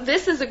can't, but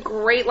this is a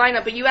great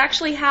lineup, but you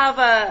actually have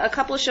a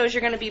couple of shows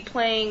you're going to be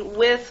playing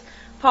with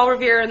Paul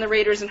Revere and the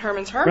Raiders and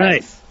Herman's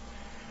Hermits.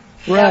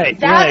 Right.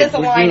 That is a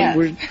lineup.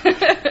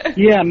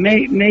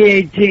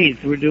 May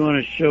 18th, we're doing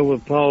a show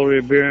with Paul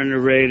Revere and the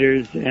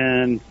Raiders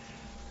and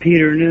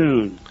Peter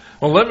Noon.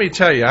 Well, let me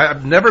tell you,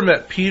 I've never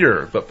met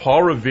Peter, but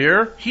Paul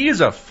Revere, he is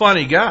a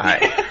funny guy.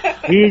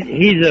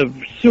 He's a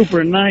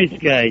super nice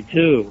guy,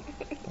 too.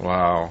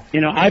 Wow.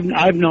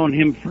 I've known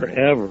him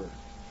forever.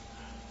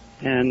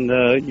 And,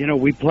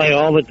 we play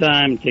all the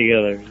time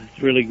together.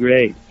 It's really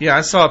great. Yeah,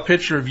 I saw a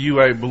picture of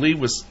you, I believe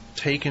was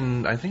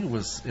taken, I think it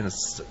was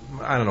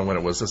I don't know when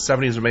it was, the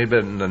 70s or maybe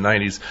in the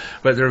 90s,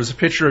 but there was a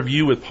picture of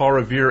you with Paul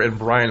Revere and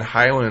Brian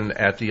Hyland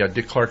at the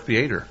Dick Clark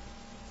Theater.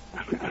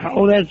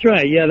 Oh, that's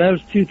right. Yeah, that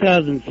was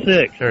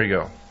 2006. There you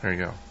go.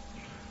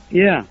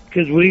 Yeah,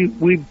 because we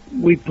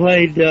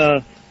played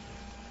at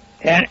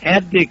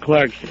Dick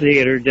Clark's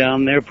Theater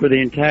down there for the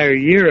entire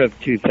year of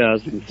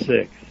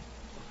 2006.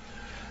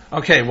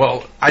 Okay,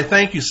 well, I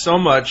thank you so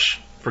much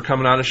for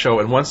coming on the show,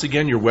 and once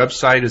again, your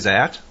website is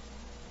at?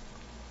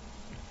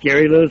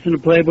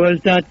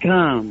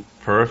 GaryLewisThePlayboys.com.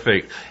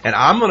 Perfect. And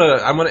I'm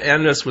gonna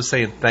end this with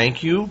saying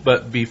thank you,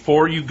 but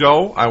before you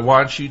go, I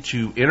want you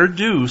to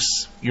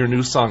introduce your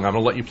new song. I'm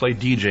gonna let you play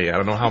DJ. I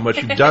don't know how much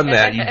you've done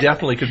that. You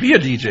definitely could be a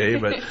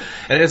DJ,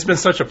 and it's been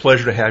such a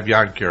pleasure to have you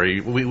on, Gary.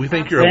 We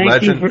think you're a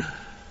legend.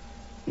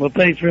 Well,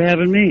 thanks for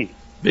having me.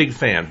 Big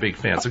fan.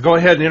 So go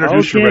ahead and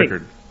introduce your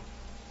record.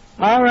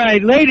 All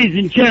right, ladies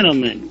and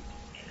gentlemen,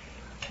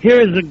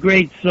 here's a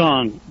great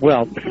song.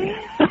 Well,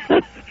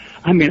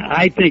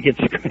 I think it's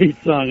a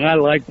great song. I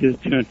like this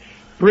tune.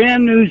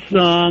 Brand new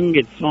song.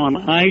 It's on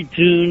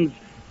iTunes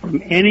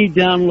from any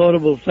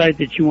downloadable site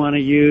that you want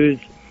to use,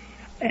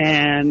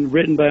 and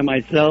written by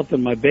myself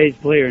and my bass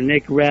player,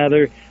 Nick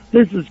Rather.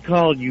 This is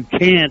called You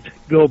Can't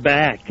Go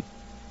Back.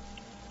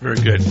 Very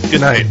good.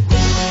 Good night.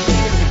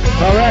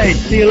 All right,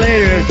 see you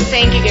later.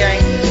 Thank you, Gary.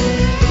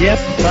 Yep,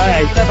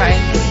 bye.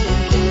 Bye-bye.